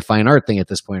 maybe a fine art thing at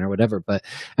this point or whatever. But,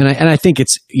 and I think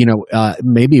it's, you know,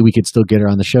 maybe we could still get her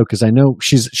on the show, because I know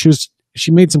she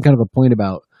made some kind of a point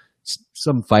about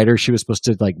some fighter she was supposed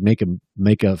to like make a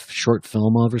short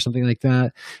film of or something like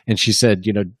that, and she said,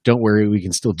 you know, don't worry, we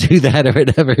can still do that or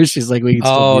whatever. She's like, we can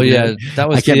still do that. That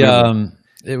was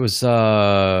it was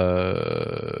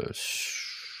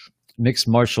Mixed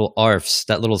Martial Arts,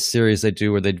 that little series they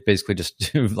do where they basically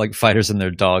just do like fighters and their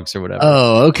dogs or whatever.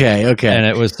 Oh, okay. And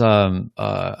it was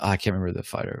I can't remember the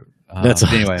fighter. That's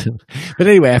anyway. But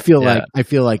anyway, I feel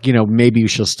like, you know, maybe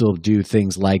she'll still do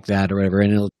things like that or whatever,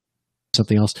 and it'll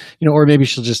something else, you know, or maybe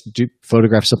she'll just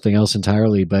photograph something else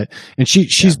entirely. But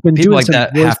she's been people doing like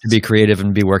that have to be creative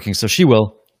and be working, so she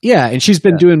will. Yeah, and she's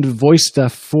been doing voice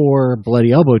stuff for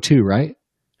Bloody Elbow too, right?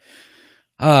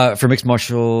 For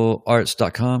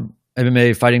mixedmartialarts.com,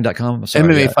 MMAfighting.com.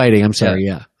 MMA Fighting. I'm sorry.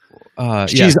 Yeah.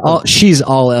 She's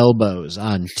all elbows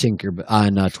on Twitter, right?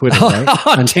 on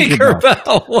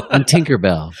Tinkerbell. On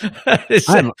Tinkerbell.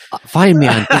 Find me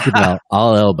on Tinkerbell,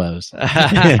 all elbows.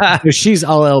 She's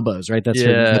all elbows, right? That's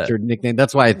her nickname.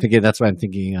 That's why I'm thinking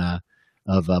of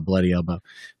Bloody Elbow.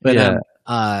 But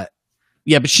but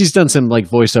she's done some like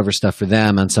voiceover stuff for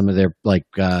them on some of their like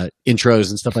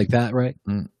intros and stuff like that, right?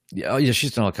 Yeah,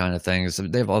 she's done all kind of things.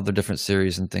 They have all the different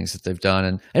series and things that they've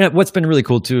done, and what's been really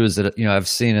cool too is that, you know, I've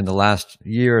seen in the last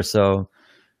year or so,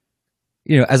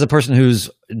 you know, as a person who's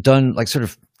done like sort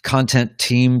of content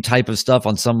team type of stuff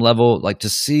on some level, like to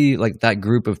see like that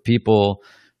group of people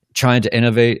trying to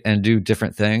innovate and do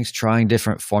different things, trying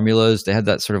different formulas. They had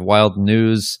that sort of wild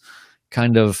news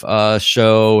kind of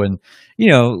show, and, you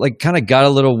know, like kind of got a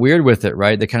little weird with it,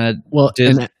 right? They kind of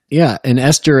did. And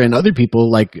Esther and other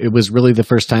people, like, it was really the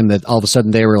first time that all of a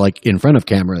sudden they were like in front of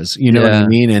cameras, you know what I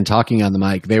mean? And talking on the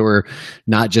mic. They were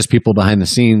not just people behind the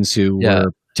scenes who were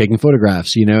taking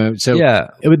photographs, you know? So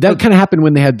that kind of happened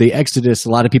when they had the Exodus. A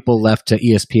lot of people left to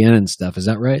ESPN and stuff. Is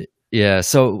that right? Yeah.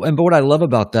 So, but what I love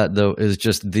about that though, is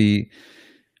just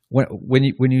when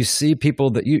you see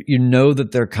people that you know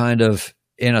that they're kind of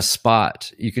in a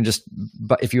spot, you can just,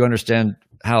 but if you understand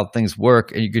how things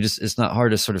work, and you could just, it's not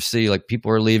hard to sort of see like people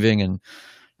are leaving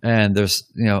and there's,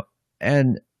 you know,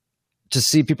 and to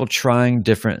see people trying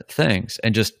different things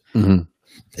and just,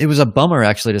 it was a bummer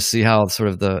actually to see how sort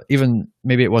of even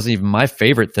maybe it wasn't even my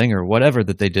favorite thing or whatever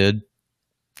that they did.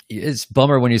 It's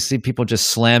bummer when you see people just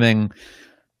slamming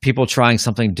people trying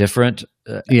something different.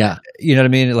 You know what I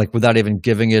mean? Like without even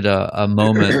giving it a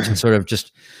moment to sort of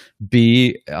just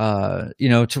be, you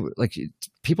know, to like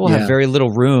people have very little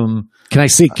room. Can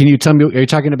you tell me, are you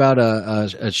talking about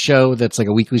a show that's like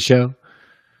a weekly show?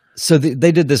 So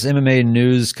they did this MMA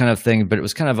news kind of thing, but it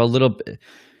was kind of a little,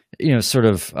 you know, sort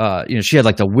of, you know, she had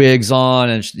like the wigs on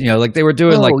and, you know, like they were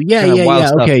doing wild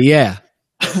stuff. Okay.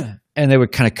 And they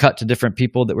would kind of cut to different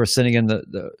people that were sitting in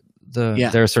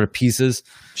their sort of pieces,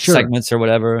 segments or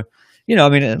whatever, you know, I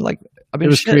mean, it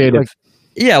was creative.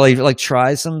 Like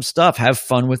try some stuff, have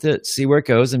fun with it, see where it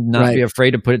goes, and not be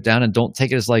afraid to put it down, and don't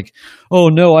take it as like, oh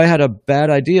no, I had a bad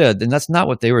idea. Then that's not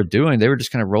what they were doing. They were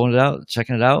just kind of rolling it out,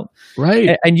 checking it out.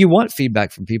 Right. And you want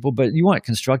feedback from people, but you want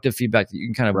constructive feedback that you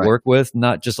can kind of work with,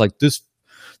 not just like this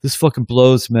fucking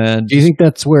blows, man. Do you think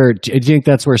that's where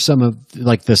some of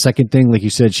like the second thing, like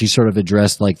you said, she sort of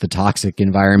addressed like the toxic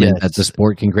environment that the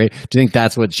sport can create? Do you think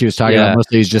that's what she was talking about?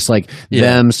 Mostly is just like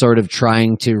them sort of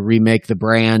trying to remake the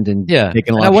brand and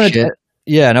making a lot of shit.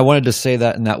 And I wanted to say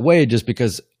that in that way, just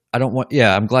because I don't want,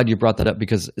 I'm glad you brought that up,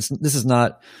 because this is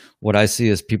not what I see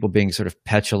as people being sort of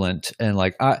petulant and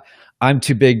like, I'm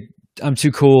too big, I'm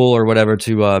too cool or whatever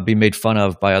to be made fun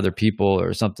of by other people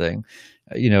or something.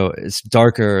 You know, it's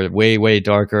darker, way, way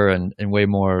darker and way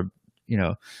more, you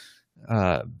know,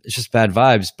 it's just bad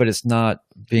vibes, but it's not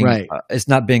being, it's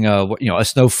not being a, you know, a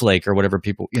snowflake or whatever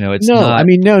people, you know, it's not. I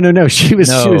mean, no. She's been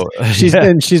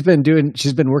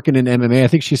working in MMA. I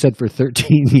think she said for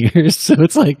 13 years. So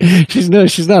it's like, she's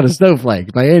not a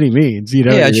snowflake by any means, you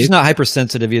know. Yeah. She's not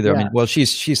hypersensitive either. I mean, well, she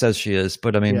says she is,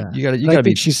 but I mean, you gotta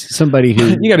be, she's somebody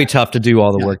who, you gotta be tough to do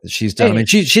all the work that she's done. I mean,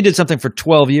 she did something for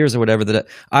 12 years or whatever that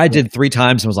I did 3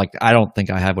 times and was like, I don't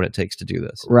think I have what it takes to do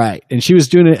this. Right. And she was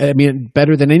doing it, I mean,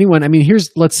 better than anyone. I mean,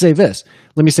 let's say this.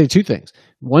 Let me say 2 things.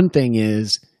 One thing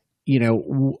is, you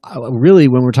know, really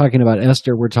when we're talking about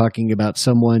Esther, we're talking about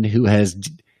someone who has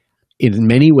in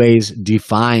many ways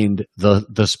defined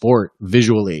the sport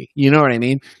visually. You know what I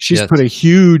mean? She's put a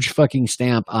huge fucking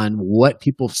stamp on what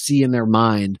people see in their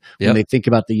mind when they think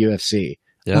about the UFC.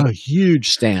 A huge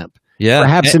stamp. Yeah.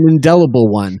 Perhaps an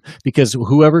indelible one, because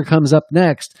whoever comes up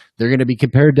next, they're going to be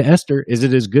compared to Esther. Is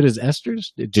it as good as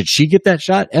Esther's? Did she get that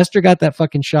shot? Esther got that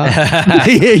fucking shot.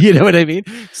 You know what I mean?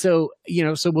 So,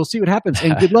 so we'll see what happens,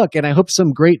 and good luck. And I hope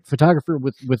some great photographer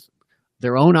with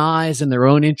their own eyes and their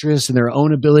own interests and their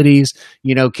own abilities,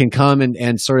 can come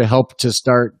and sort of help to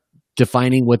start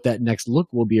defining what that next look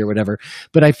will be or whatever.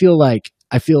 But I feel like,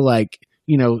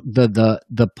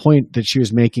 the point that she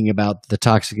was making about the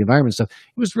toxic environment stuff,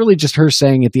 it was really just her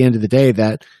saying at the end of the day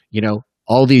that,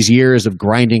 all these years of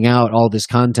grinding out all this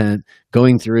content,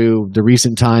 going through the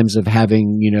recent times of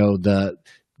having,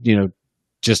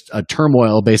 just a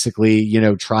turmoil, basically,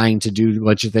 trying to do a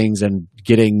bunch of things and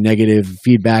getting negative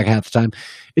feedback half the time.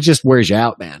 It just wears you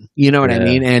out, man. You know what I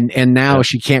mean? And now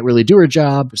she can't really do her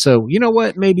job. So you know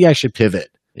what? Maybe I should pivot.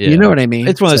 Yeah. You know what I mean?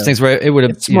 It's one of those things where it would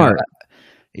have smart.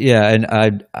 And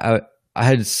I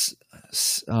had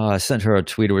sent her a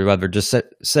tweet or whatever, just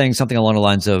saying something along the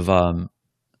lines of,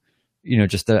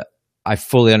 just that I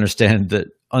fully understand that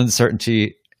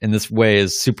uncertainty in this way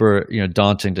is super,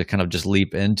 daunting to kind of just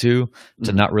leap into,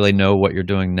 to not really know what you're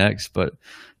doing next. But,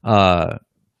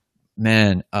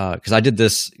 man, cause I did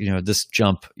this, this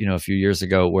jump, a few years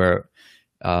ago where,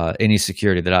 any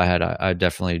security that I had, I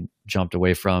definitely jumped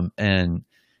away from. And,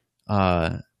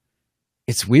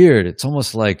 it's weird. It's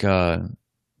almost like, I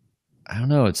don't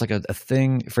know. It's like a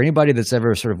thing for anybody that's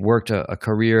ever sort of worked a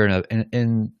career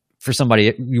in for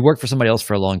somebody. You work for somebody else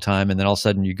for a long time, and then all of a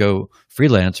sudden you go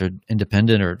freelance or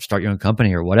independent or start your own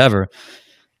company or whatever.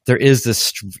 There is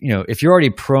this, if you're already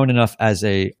prone enough as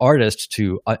a artist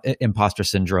to imposter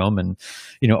syndrome and,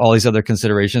 all these other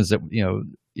considerations that,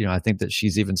 I think that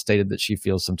she's even stated that she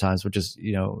feels sometimes, which is,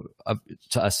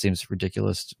 to us seems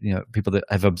ridiculous, people that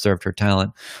have observed her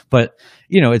talent. But,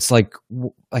 it's like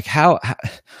how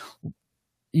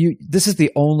this is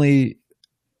the only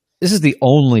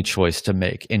choice to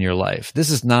make in your life. This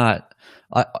is not,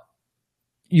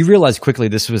 you realize quickly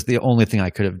this was the only thing I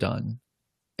could have done.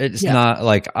 It's not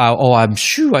like, I'm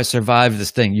sure I survived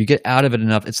this thing. You get out of it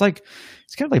enough. It's kind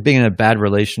of like being in a bad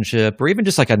relationship, or even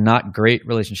just like a not great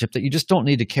relationship that you just don't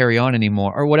need to carry on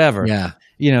anymore or whatever. Yeah.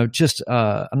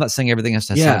 I'm not saying everything has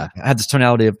to have this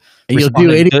tonality of you'll do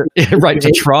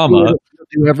to trauma.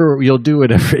 You'll do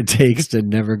whatever it takes to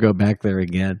never go back there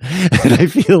again. And I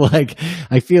feel like,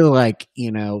 but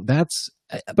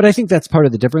I think that's part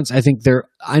of the difference. I think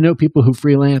I know people who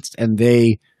freelanced and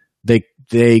they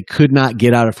could not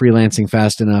get out of freelancing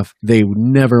fast enough. They would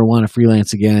never want to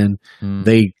freelance again.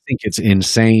 They think it's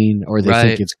insane, or they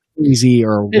think it's crazy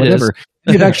or whatever.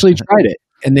 They've actually tried it,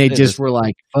 and they just were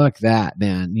like, fuck that,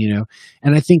 man.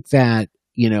 And I think that,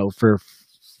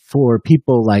 for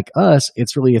people like us,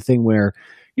 it's really a thing where,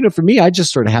 for me, I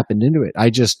just sort of happened into it. I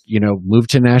just,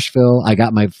 moved to Nashville. I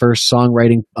got my first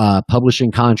songwriting,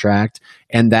 publishing contract,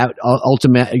 and that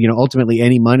ultimately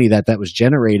any money that was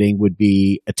generating would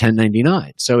be a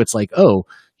 1099. So it's like,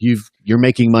 you're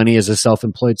making money as a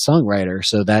self-employed songwriter.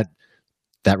 So that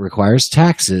requires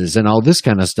taxes and all this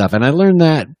kind of stuff. And I learned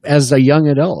that as a young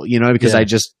adult, because I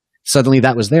just suddenly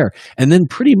that was there. And then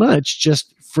pretty much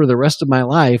just for the rest of my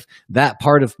life, that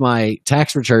part of my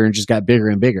tax return just got bigger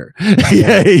and bigger. But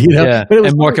it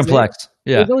was more complex.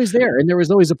 It was always there. And there was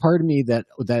always a part of me that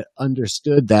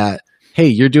understood that, hey,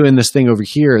 you're doing this thing over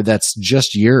here that's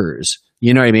just yours.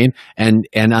 You know what I mean? And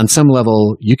on some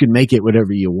level, you can make it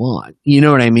whatever you want. You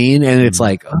know what I mean? And it's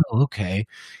like, oh, okay.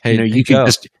 Hey, you can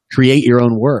just create your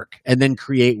own work and then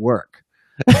create work.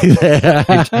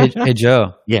 Hey,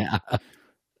 Joe. Yeah.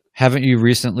 Haven't you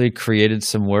recently created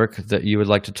some work that you would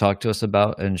like to talk to us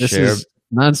about and this share? Is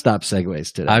nonstop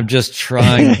segues today. I'm just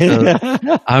trying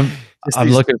to. I'm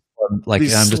looking for I'm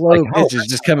just slow pitches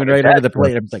just coming right out of the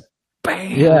plate. I'm like,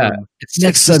 bam. Yeah. It's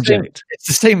next subject. It's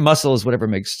the same muscle as whatever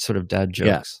makes sort of dad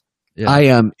jokes. Yeah. I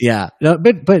am. No,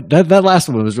 but that last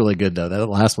one was really good though. That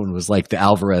last one was like the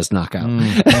Alvarez knockout.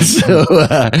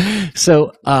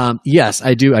 So yes,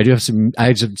 I do. I have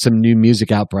some new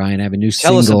music out, Brian. I have a new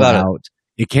single out.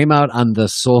 It came out on the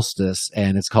solstice,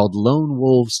 and it's called Lone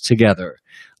Wolves Together.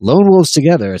 Lone Wolves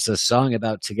Together. It's a song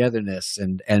about togetherness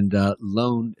and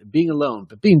being alone,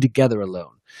 but being together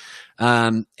alone.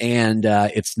 And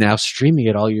it's now streaming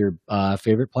at all your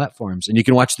favorite platforms, and you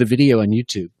can watch the video on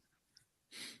YouTube.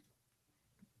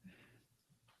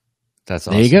 That's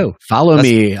awesome. There you go. Follow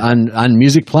me on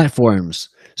music platforms.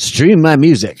 Stream my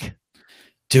music.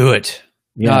 Do it.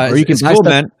 Yeah, or you can buy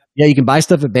stuff. Yeah, you can buy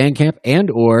stuff at Bandcamp,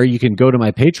 or you can go to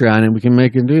my Patreon and we can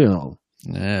make a deal.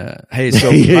 Yeah. Hey,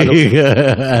 so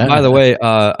by the way,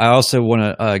 I also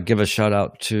want to give a shout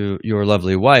out to your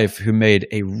lovely wife who made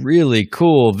a really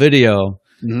cool video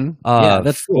Yeah,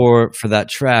 that's cool. for that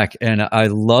track, and I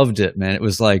loved it, man. It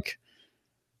was like,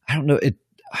 I don't know,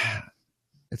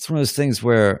 it's one of those things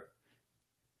where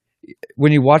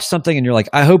when you watch something and you're like,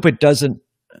 I hope it doesn't,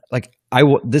 like,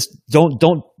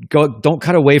 don't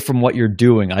cut away from what you're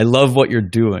doing. I love what you're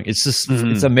doing. It's just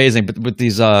it's amazing. But with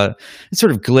these it's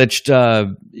sort of glitched,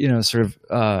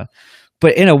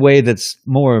 but in a way that's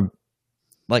more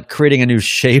like creating a new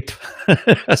shape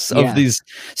of these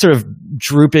sort of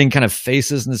drooping kind of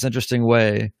faces in this interesting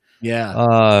way. Yeah.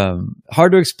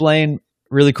 Hard to explain,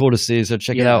 really cool to see. So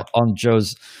check it out on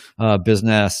Joe's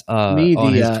business on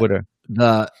his Twitter.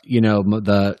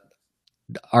 The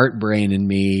art brain in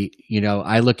me,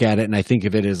 I look at it and I think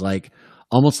of it as like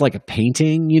almost like a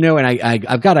painting, and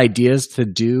I've got ideas to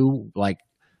do, like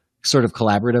sort of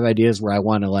collaborative ideas where I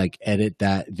want to like edit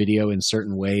that video in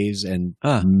certain ways and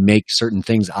make certain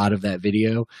things out of that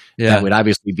video. That would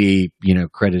obviously be,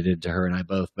 credited to her and I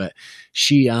both, but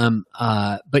she,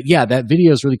 but yeah, that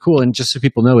video is really cool. And just so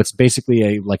people know, it's basically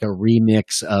a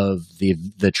remix of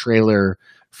the trailer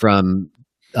from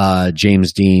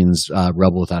James Dean's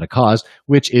Rebel Without a Cause,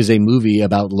 which is a movie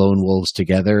about lone wolves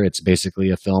together. It's basically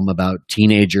a film about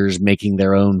teenagers making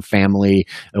their own family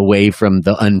away from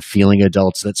the unfeeling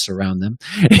adults that surround them.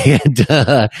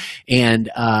 And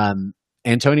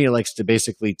Antonia likes to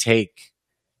basically take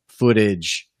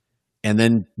footage, and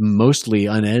then mostly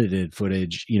unedited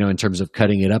footage, in terms of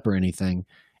cutting it up or anything,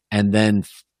 and then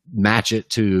match it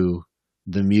to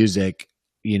the music,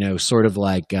 sort of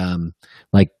like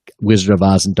Wizard of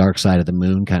Oz and Dark Side of the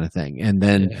Moon kind of thing. And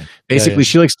then basically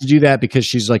she likes to do that because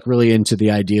she's like really into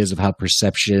the ideas of how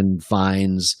perception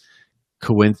finds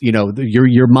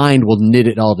your mind will knit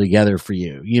it all together for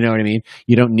you. You know what I mean?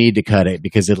 You don't need to cut it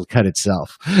because it'll cut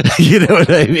itself. You know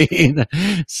what I mean?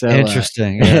 So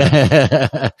interesting.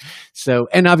 So,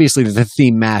 and obviously the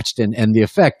theme matched and the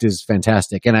effect is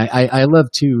fantastic. And I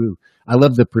love the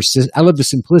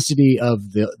simplicity of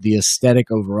the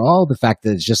aesthetic overall, the fact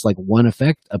that it's just like one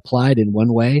effect applied in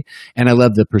one way. And I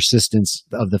love the persistence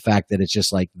of the fact that it's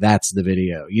just like, that's the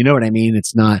video. You know what I mean?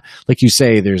 It's not like you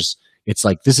say, it's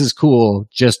like, this is cool,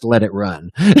 just let it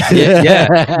run.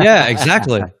 Yeah,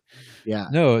 exactly. Yeah.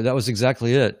 No, that was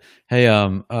exactly it. Hey,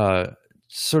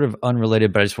 sort of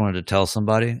unrelated, but I just wanted to tell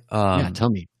somebody. Tell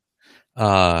me.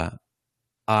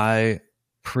 I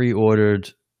pre-ordered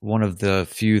one of the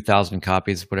few thousand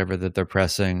copies, whatever, that they're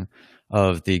pressing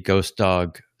of the Ghost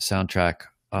Dog soundtrack.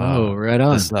 Right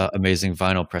on. This amazing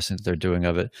vinyl pressing that they're doing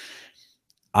of it.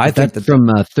 I think that from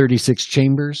 36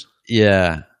 Chambers.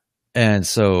 Yeah. And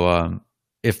so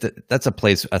that's a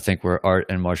place I think where art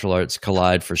and martial arts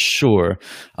collide for sure.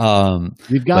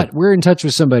 We're in touch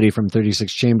with somebody from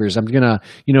 36 Chambers. I'm gonna,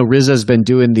 RZA's been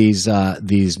doing these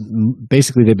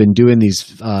basically they've been doing these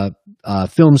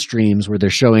film streams where they're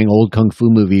showing old kung fu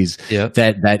movies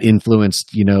that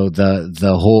influenced,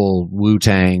 the whole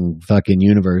Wu-Tang fucking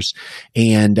universe.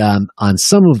 And on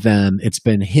some of them, it's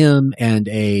been him and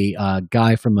a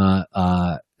guy from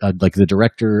like the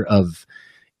director of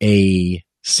a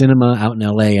cinema out in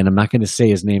LA, and I'm not going to say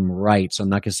his name right, so I'm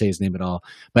not going to say his name at all,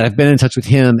 but I've been in touch with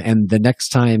him, and the next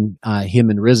time him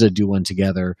and RZA do one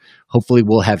together, hopefully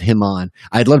we'll have him on.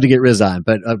 I'd love to get RZA on,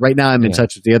 but right now I'm in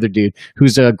touch with the other dude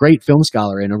who's a great film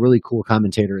scholar and a really cool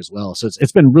commentator as well. So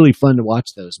it's been really fun to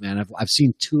watch those, man. I've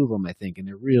seen two of them, I think, and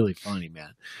they're really funny,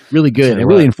 man. Really good and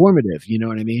really informative, you know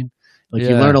what I mean? Like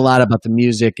you learn a lot about the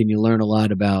music, and you learn a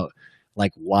lot about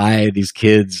like why these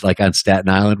kids like on Staten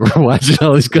Island were watching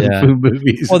all these kung fu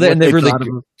movies. Well,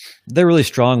 they're really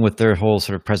strong with their whole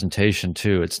sort of presentation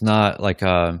too. It's not like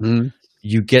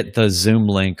you get the Zoom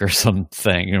link or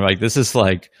something. You're like, this is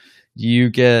like you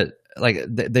get like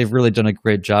they've really done a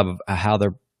great job of how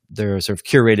they're sort of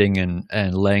curating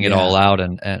and laying it all out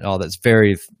and all that's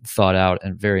very thought out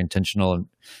and very intentional and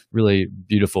really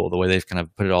beautiful the way they've kind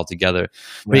of put it all together.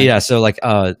 Right. But so like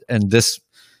and this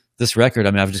record,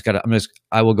 I mean,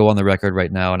 I will go on the record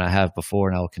right now, and I have before,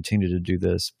 and I will continue to do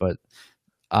this, but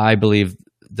I believe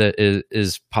that it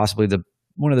is possibly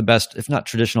one of the best, if not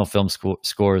traditional film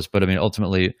scores, but I mean,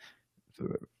 ultimately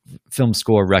film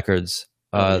score records.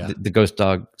 The Ghost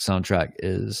Dog soundtrack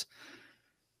is,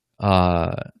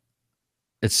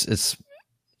 it's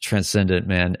transcendent,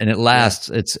 man. And it lasts.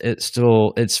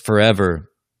 It's forever.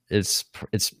 It's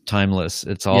timeless.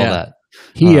 It's all that.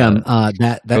 He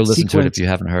that go listen sequence, to it if you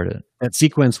haven't heard it. that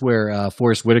sequence where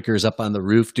Forrest Whitaker is up on the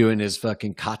roof doing his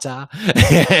fucking kata,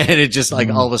 and it just like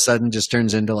all of a sudden just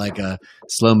turns into like a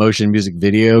slow motion music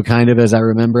video, kind of as I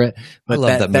remember it. But I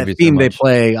love that movie theme so they much.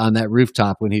 play on that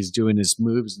rooftop when he's doing his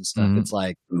moves and stuff, it's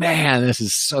like, man, this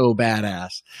is so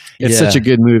badass. It's such a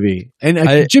good movie, and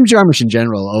Jim Jarmusch in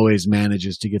general always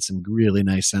manages to get some really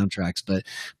nice soundtracks.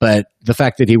 But the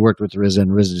fact that he worked with RZA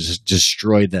and RZA just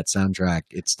destroyed that soundtrack,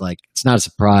 it's like it's not a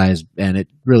surprise, and it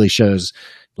really shows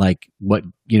like what,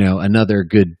 another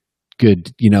good,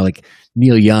 like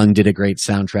Neil Young did a great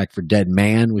soundtrack for Dead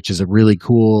Man, which is a really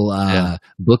cool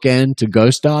bookend to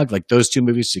Ghost Dog. Like those two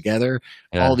movies together,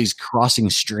 all these crossing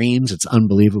streams, it's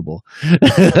unbelievable.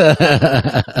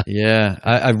 Yeah.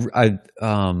 I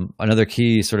another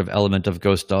key sort of element of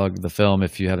Ghost Dog, the film,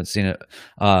 if you haven't seen it,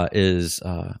 is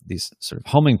these sort of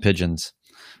homing pigeons.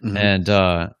 And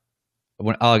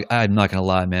I'm not gonna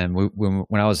lie, man.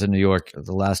 When I was in New York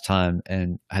the last time,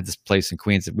 and I had this place in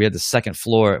Queens, we had the second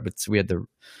floor, but we had the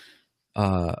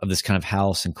of this kind of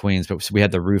house in Queens, but we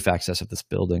had the roof access of this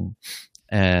building,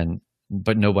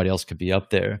 but nobody else could be up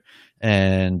there,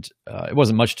 and it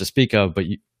wasn't much to speak of. But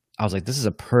I was like, this is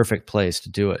a perfect place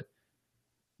to do it,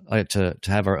 like to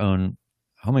have our own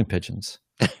homing pigeons.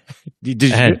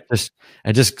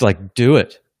 Just like do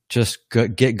it. Just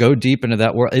go deep into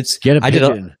that world. Get a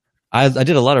pigeon. I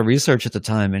did a lot of research at the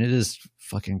time, and it is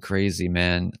fucking crazy,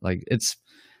 man. Like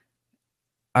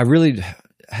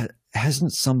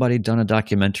hasn't somebody done a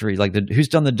documentary who's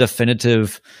done the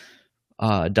definitive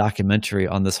documentary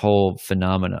on this whole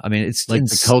phenomena? I mean, it's like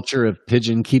the culture of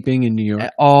pigeon keeping in New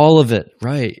York. All of it,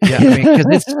 right? Yeah, I mean,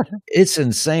 because it's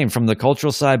insane from the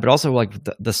cultural side, but also like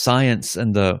the science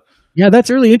and the. Yeah, that's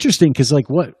really interesting because, like,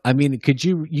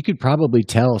 you could probably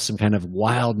tell some kind of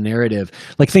wild narrative.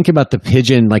 Like, think about the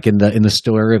pigeon, like in the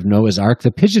story of Noah's Ark.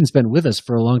 The pigeon's been with us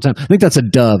for a long time. I think that's a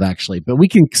dove, actually, but we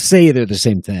can say they're the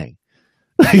same thing.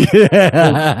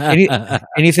 Well,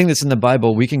 anything that's in the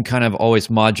Bible, we can kind of always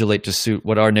modulate to suit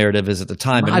what our narrative is at the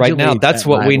time. And right now, that's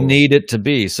what we need it to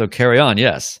be. So carry on.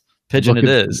 Yes, pigeon it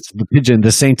is. The pigeon,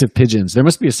 the saint of pigeons. There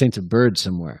must be a saint of birds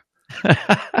somewhere.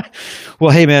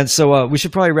 Well, hey man, so we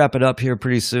should probably wrap it up here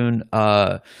pretty soon.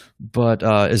 But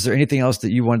is there anything else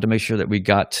that you wanted to make sure that we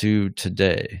got to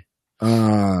today?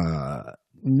 No,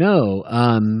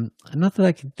 not that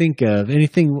I can think of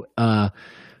anything.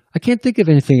 I can't think of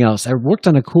anything else. I worked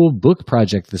on a cool book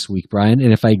project this week, Brian,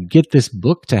 and if I get this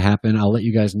book to happen, I'll let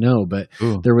you guys know. But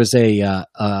there was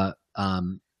I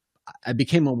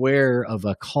became aware of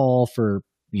a call for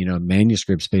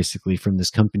manuscripts basically from this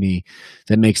company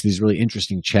that makes these really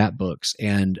interesting chat books.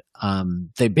 And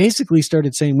they basically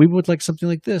started saying, we would like something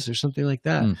like this or something like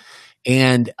that.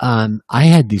 And I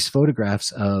had these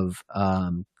photographs of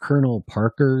Colonel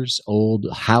Parker's old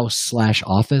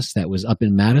house/office that was up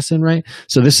in Madison, right?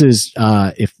 So this is,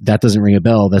 if that doesn't ring a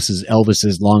bell, this is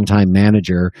Elvis's longtime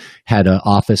manager had an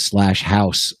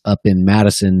office/house up in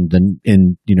Madison,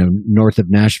 in north of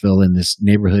Nashville, in this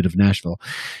neighborhood of Nashville,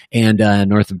 and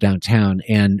north of downtown.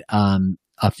 And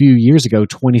a few years ago,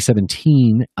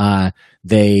 2017,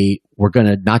 they were going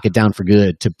to knock it down for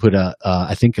good to put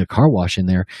I think a car wash in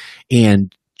there.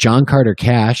 And John Carter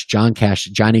Cash,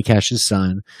 Johnny Cash's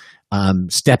son,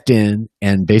 stepped in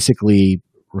and basically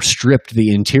stripped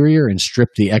the interior and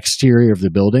stripped the exterior of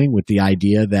the building with the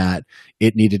idea that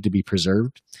it needed to be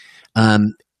preserved.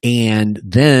 And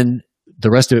then the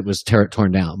rest of it was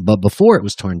torn down. But before it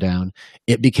was torn down,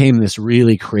 it became this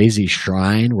really crazy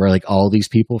shrine where like all these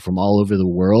people from all over the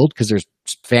world, because there's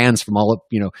fans from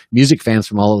music fans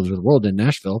from all over the world in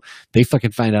Nashville, they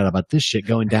fucking find out about this shit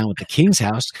going down with the King's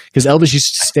house, because Elvis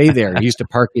used to stay there. He used to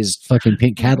park his fucking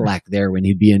pink Cadillac there when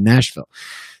he'd be in Nashville.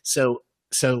 So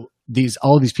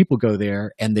all these people go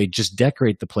there and they just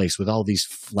decorate the place with all these,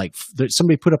 like,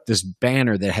 somebody put up this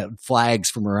banner that had flags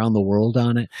from around the world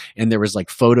on it, and there was like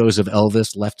photos of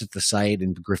Elvis left at the site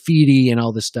and graffiti and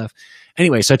all this stuff.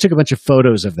 Anyway, so I took a bunch of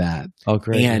photos of that. Oh,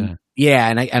 great! And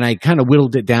and I kind of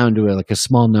whittled it down to a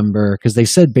small number, because they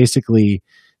said basically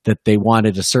that they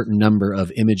wanted a certain number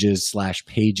of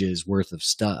images/pages worth of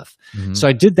stuff. Mm-hmm. So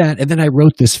I did that. And then I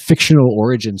wrote this fictional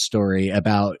origin story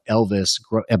about Elvis,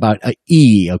 about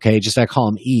E. Okay. Just I call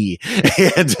him E.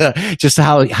 And just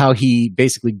how he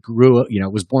basically grew up,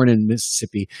 was born in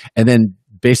Mississippi and then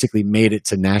basically made it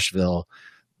to Nashville,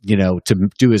 to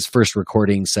do his first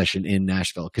recording session in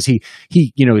Nashville. Cause he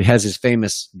has his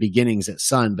famous beginnings at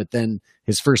Sun, but then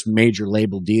his first major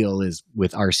label deal is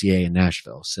with RCA in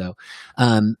Nashville. So,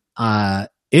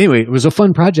 anyway, it was a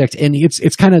fun project, and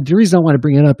it's kind of the reason I want to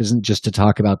bring it up isn't just to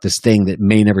talk about this thing that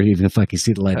may never even fucking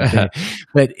see the light of day,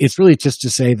 but it's really just to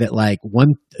say that like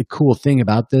one cool thing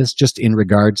about this, just in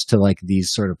regards to like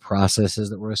these sort of processes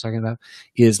that we're talking about,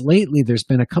 is lately there's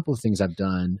been a couple of things I've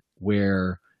done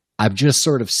where I've just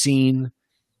sort of seen,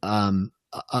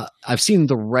 I've seen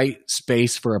the right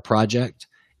space for a project,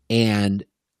 and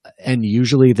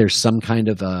usually there's some kind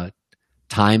of a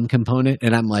time component,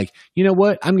 and I'm like, you know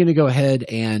what, I'm going to go ahead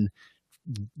and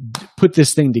put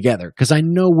this thing together because I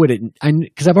know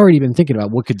because I've already been thinking about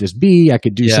what could this be. I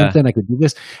could do something, I could do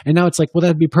this, and now it's like, well,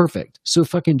 that'd be perfect. So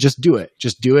fucking just do it,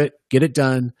 get it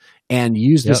done, and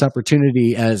use this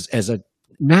opportunity as a.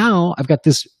 Now I've got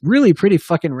this really pretty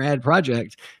fucking rad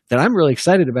project that I'm really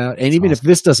excited about, and even if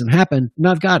this doesn't happen,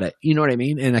 now I've got it. You know what I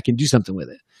mean? And I can do something with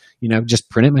it. You know, just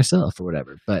print it myself or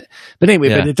whatever. But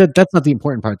anyway, but that's not the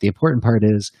important part. The important part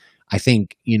is, I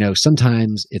think, you know,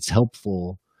 sometimes it's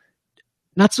helpful.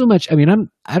 Not so much. I mean,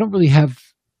 I don't really have.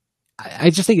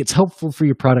 I just think it's helpful for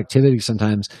your productivity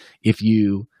sometimes if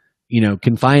you know,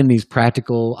 can find these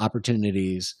practical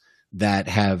opportunities that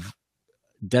have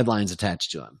deadlines attached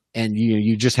to them, and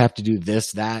you just have to do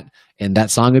this, that, and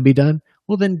that song would be done.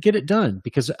 Well, then get it done,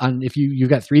 because if you've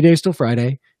got 3 days till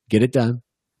Friday, get it done.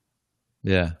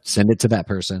 Yeah, send it to that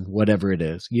person, whatever it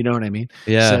is. You know what I mean?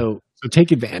 Yeah. So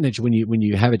take advantage when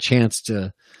you have a chance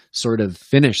to sort of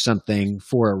finish something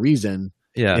for a reason.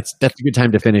 Yeah, that's a good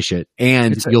time to finish it,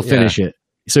 and you'll finish it.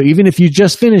 So even if you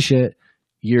just finish it,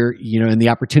 and the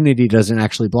opportunity doesn't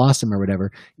actually blossom or whatever,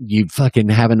 you fucking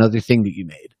have another thing that you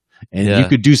made. And you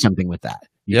could do something with that.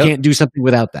 You can't do something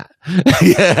without that.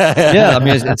 Yeah. I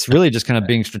mean, it's really just kind of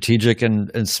being strategic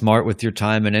and smart with your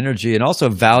time and energy, and also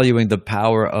valuing the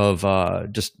power of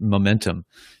just momentum.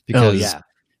 Because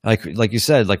like you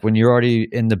said, like when you're already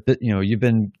in the, you've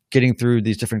been getting through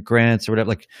these different grants or whatever,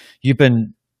 like you've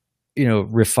been,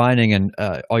 refining and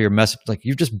all your like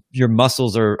your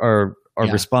muscles are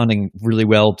responding really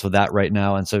well to that right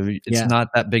now. And so it's not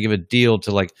that big of a deal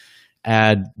to like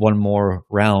add one more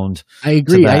round. I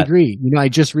agree. I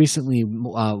just recently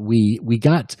we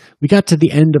got to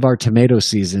the end of our tomato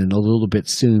season a little bit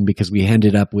soon, because we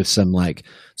ended up with some like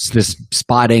this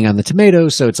spotting on the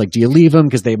tomatoes. So it's like, do you leave them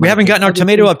because we haven't gotten our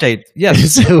tomato update?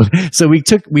 Yes. so we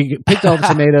picked all the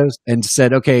tomatoes and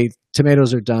said, okay,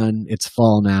 tomatoes are done. It's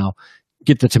fall now.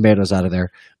 Get the tomatoes out of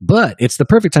there. But it's the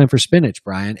perfect time for spinach,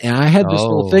 Brian. And I had this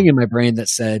little thing in my brain that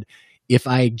said, if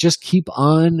I just keep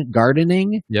on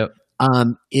gardening,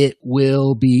 it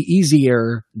will be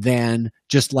easier than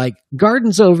just like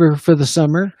garden's over for the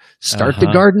summer. Start the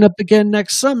garden up again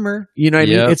next summer. You know what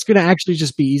I mean? It's going to actually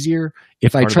just be easier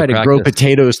if I try to grow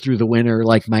potatoes through the winter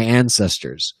like my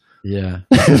ancestors. Yeah.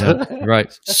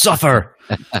 Right. Suffer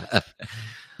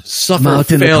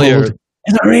failure.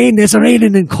 It's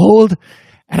raining and cold,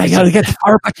 and I got to get the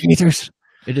fire potatoes.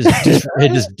 It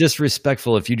is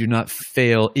disrespectful if you do not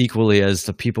fail equally as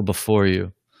the people before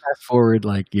you. Forward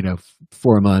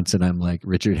 4 months, and I'm like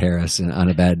Richard Harris on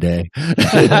a bad day.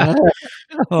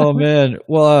 Oh man.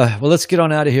 Well, let's get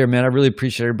on out of here, man. I really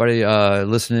appreciate everybody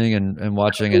listening and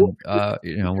watching, and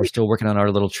we're still working on our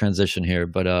little transition here,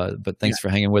 but thanks for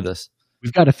hanging with us.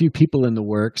 We've got a few people in the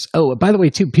works. Oh, by the way,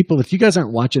 too, people, if you guys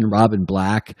aren't watching Robin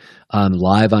Black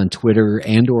live on Twitter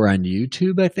and or on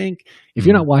YouTube, I think, if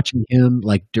you're not watching him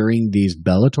like during these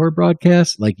Bellator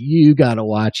broadcasts, like you got to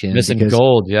watch him. Missing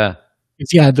gold, yeah.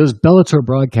 Yeah, those Bellator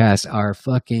broadcasts are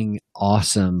fucking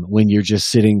awesome when you're just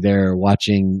sitting there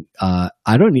watching. I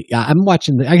guess I'm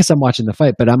watching the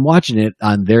fight, but I'm watching it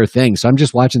on their thing. So I'm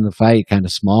just watching the fight kind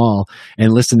of small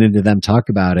and listening to them talk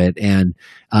about it. And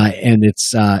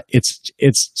it's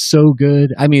so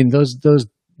good. I mean,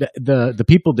 the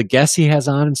people, the guests he has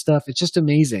on and stuff, it's just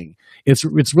amazing.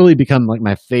 It's really become like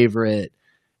my favorite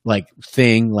like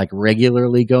thing, like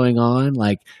regularly going on.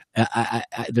 Like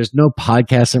there's no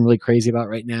podcast I'm really crazy about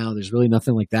right now. There's really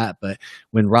nothing like that. But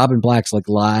when Robin Black's like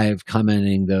live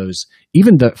commenting those,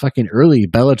 even the fucking early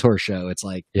Bellator show, it's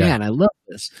like, man, I love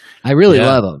this. I really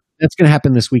love them. That's going to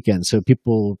happen this weekend. So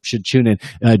people should tune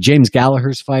in. James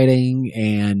Gallagher's fighting,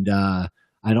 and I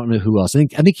don't know who else. I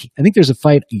think there's a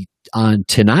fight on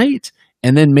tonight,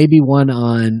 and then maybe one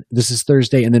on, this is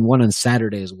Thursday, and then one on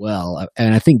Saturday as well.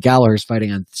 And I think Gallagher's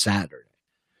fighting on Saturday.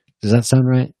 Does that sound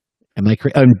right? Am I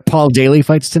correct? Paul Daly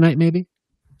fights tonight, maybe?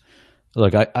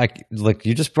 Look, look,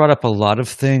 you just brought up a lot of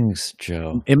things,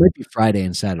 Joe. It might be Friday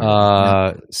and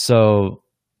Saturday. So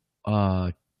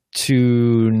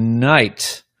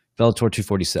tonight, Bellator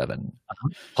 247.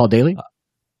 Paul Daly?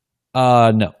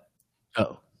 No.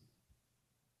 Oh.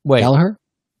 Wait. Gallagher?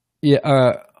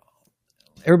 Yeah.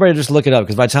 Everybody just look it up,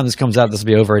 because by the time this comes out, this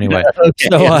will be over anyway.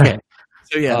 Okay,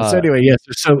 So anyway, yes.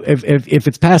 So if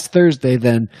it's past Thursday,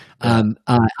 then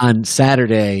on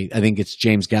Saturday, I think it's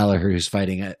James Gallagher who's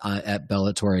fighting at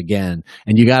Bellator again,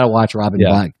 and you got to watch Robin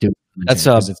Black do it. That's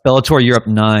Bellator Europe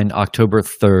 9, October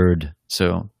 3rd.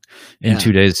 So in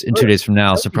 2 days, from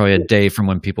now, so probably a day from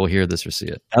when people hear this or see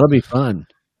it. That'll be fun.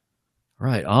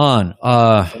 Right on.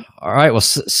 All right. Well,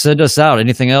 send us out.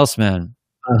 Anything else, man?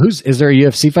 Is there a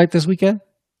UFC fight this weekend?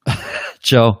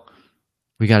 Joe,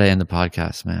 we got to end the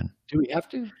podcast, man. Do we have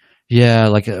to? Yeah,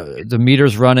 like the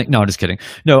meter's running. No, just kidding.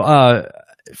 No,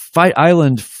 Fight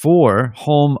Island 4,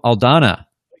 Holm Aldana.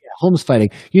 Holmes fighting.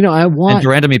 I want... And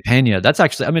Durandamy Pena. That's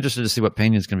actually... I'm interested to see what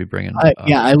Pena's going to be bringing.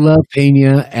 I love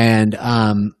Pena, and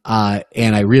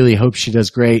I really hope she does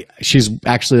great. She's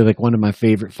actually like one of my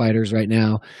favorite fighters right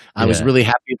now. I was really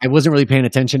happy. I wasn't really paying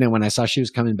attention, and when I saw she was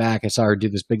coming back, I saw her do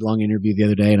this big, long interview the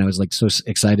other day, and I was like so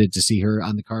excited to see her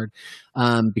on the card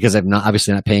because I'm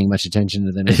obviously not paying much attention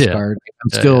to the next card.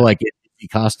 I'm still like in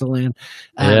Costa land.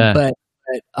 But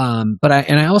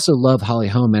I also love Holly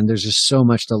Holm, and there's just so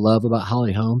much to love about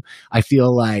Holly Holm. I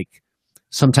feel like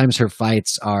sometimes her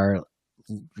fights are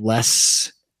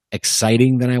less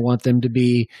exciting than I want them to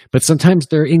be, but sometimes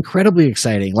they're incredibly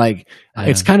exciting. Like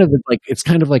it's kind of like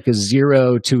a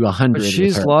 0 to 100. But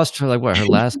she's lost her her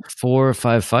last 4 or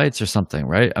 5 fights or something,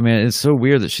 right? I mean, it's so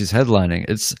weird that she's headlining.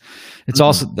 It's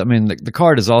also, I mean, the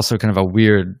card is also kind of a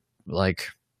weird like.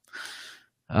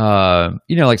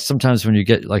 Like sometimes when you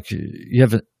get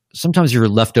sometimes your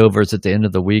leftovers at the end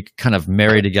of the week kind of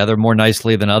marry together more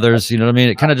nicely than others. You know what I mean?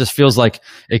 It kind of just feels like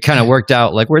it kind of worked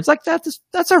out, like where it's like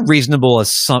that's a reasonable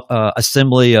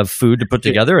assembly of food to put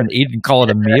together and eat and call it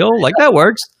a meal. Like that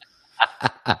works.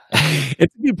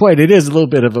 It's a good point. It is a little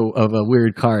bit of a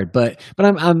weird card, but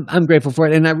I'm grateful for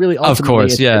it, and I really of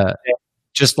course,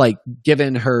 just like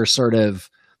given her sort of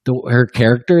her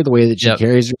character, the way that she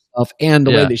carries herself, and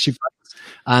the way that she fights.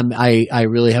 I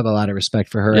really have a lot of respect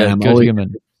for her, and I'm always going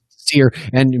to see her.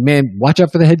 And man, watch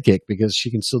out for the head kick because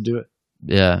she can still do it.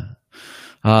 Yeah.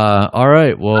 All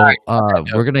right. Well,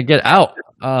 we're gonna get out.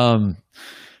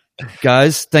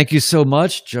 Guys, thank you so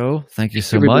much, Joe. Thank you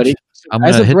so much. I'm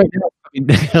gonna hit.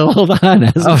 Hold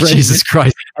on. Jesus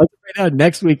Christ! Right now,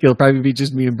 next week it'll probably be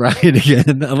just me and Brian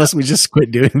again, unless we just quit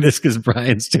doing this because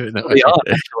Brian's doing it.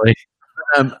 Actually.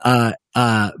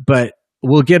 But.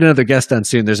 We'll get another guest on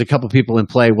soon. There's a couple people in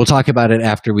play. We'll talk about it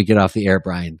after we get off the air,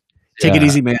 Brian. Take it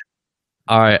easy, man.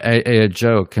 All right. Hey,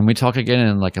 Joe, can we talk again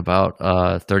in like about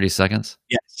 30 seconds?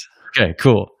 Yes. Okay,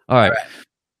 cool. All right.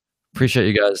 Appreciate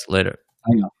you guys. Later. I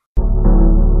know.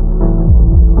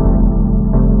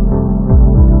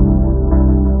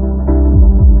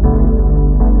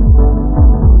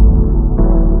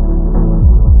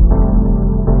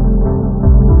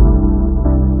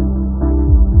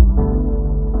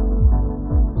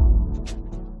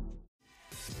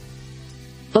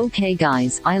 Okay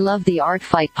guys, I love the Art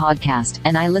Fight podcast,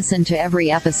 and I listen to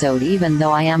every episode even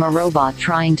though I am a robot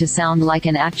trying to sound like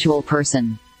an actual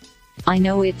person. I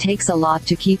know it takes a lot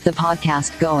to keep the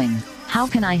podcast going. How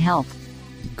can I help?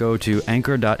 Go to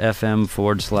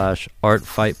anchor.fm/Art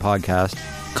Fight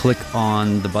podcast. Click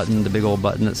on the button, the big old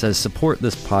button that says support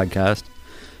this podcast.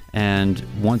 And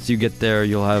once you get there,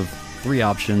 you'll have 3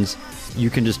 options. You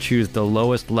can just choose the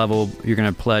lowest level. You're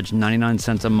going to pledge 99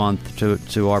 cents a month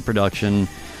to our production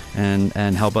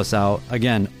and help us out.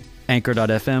 Again,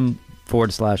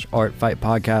 anchor.fm/Art Fight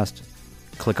podcast.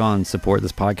 Click on support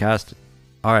this podcast.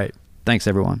 All right. Thanks,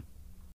 everyone.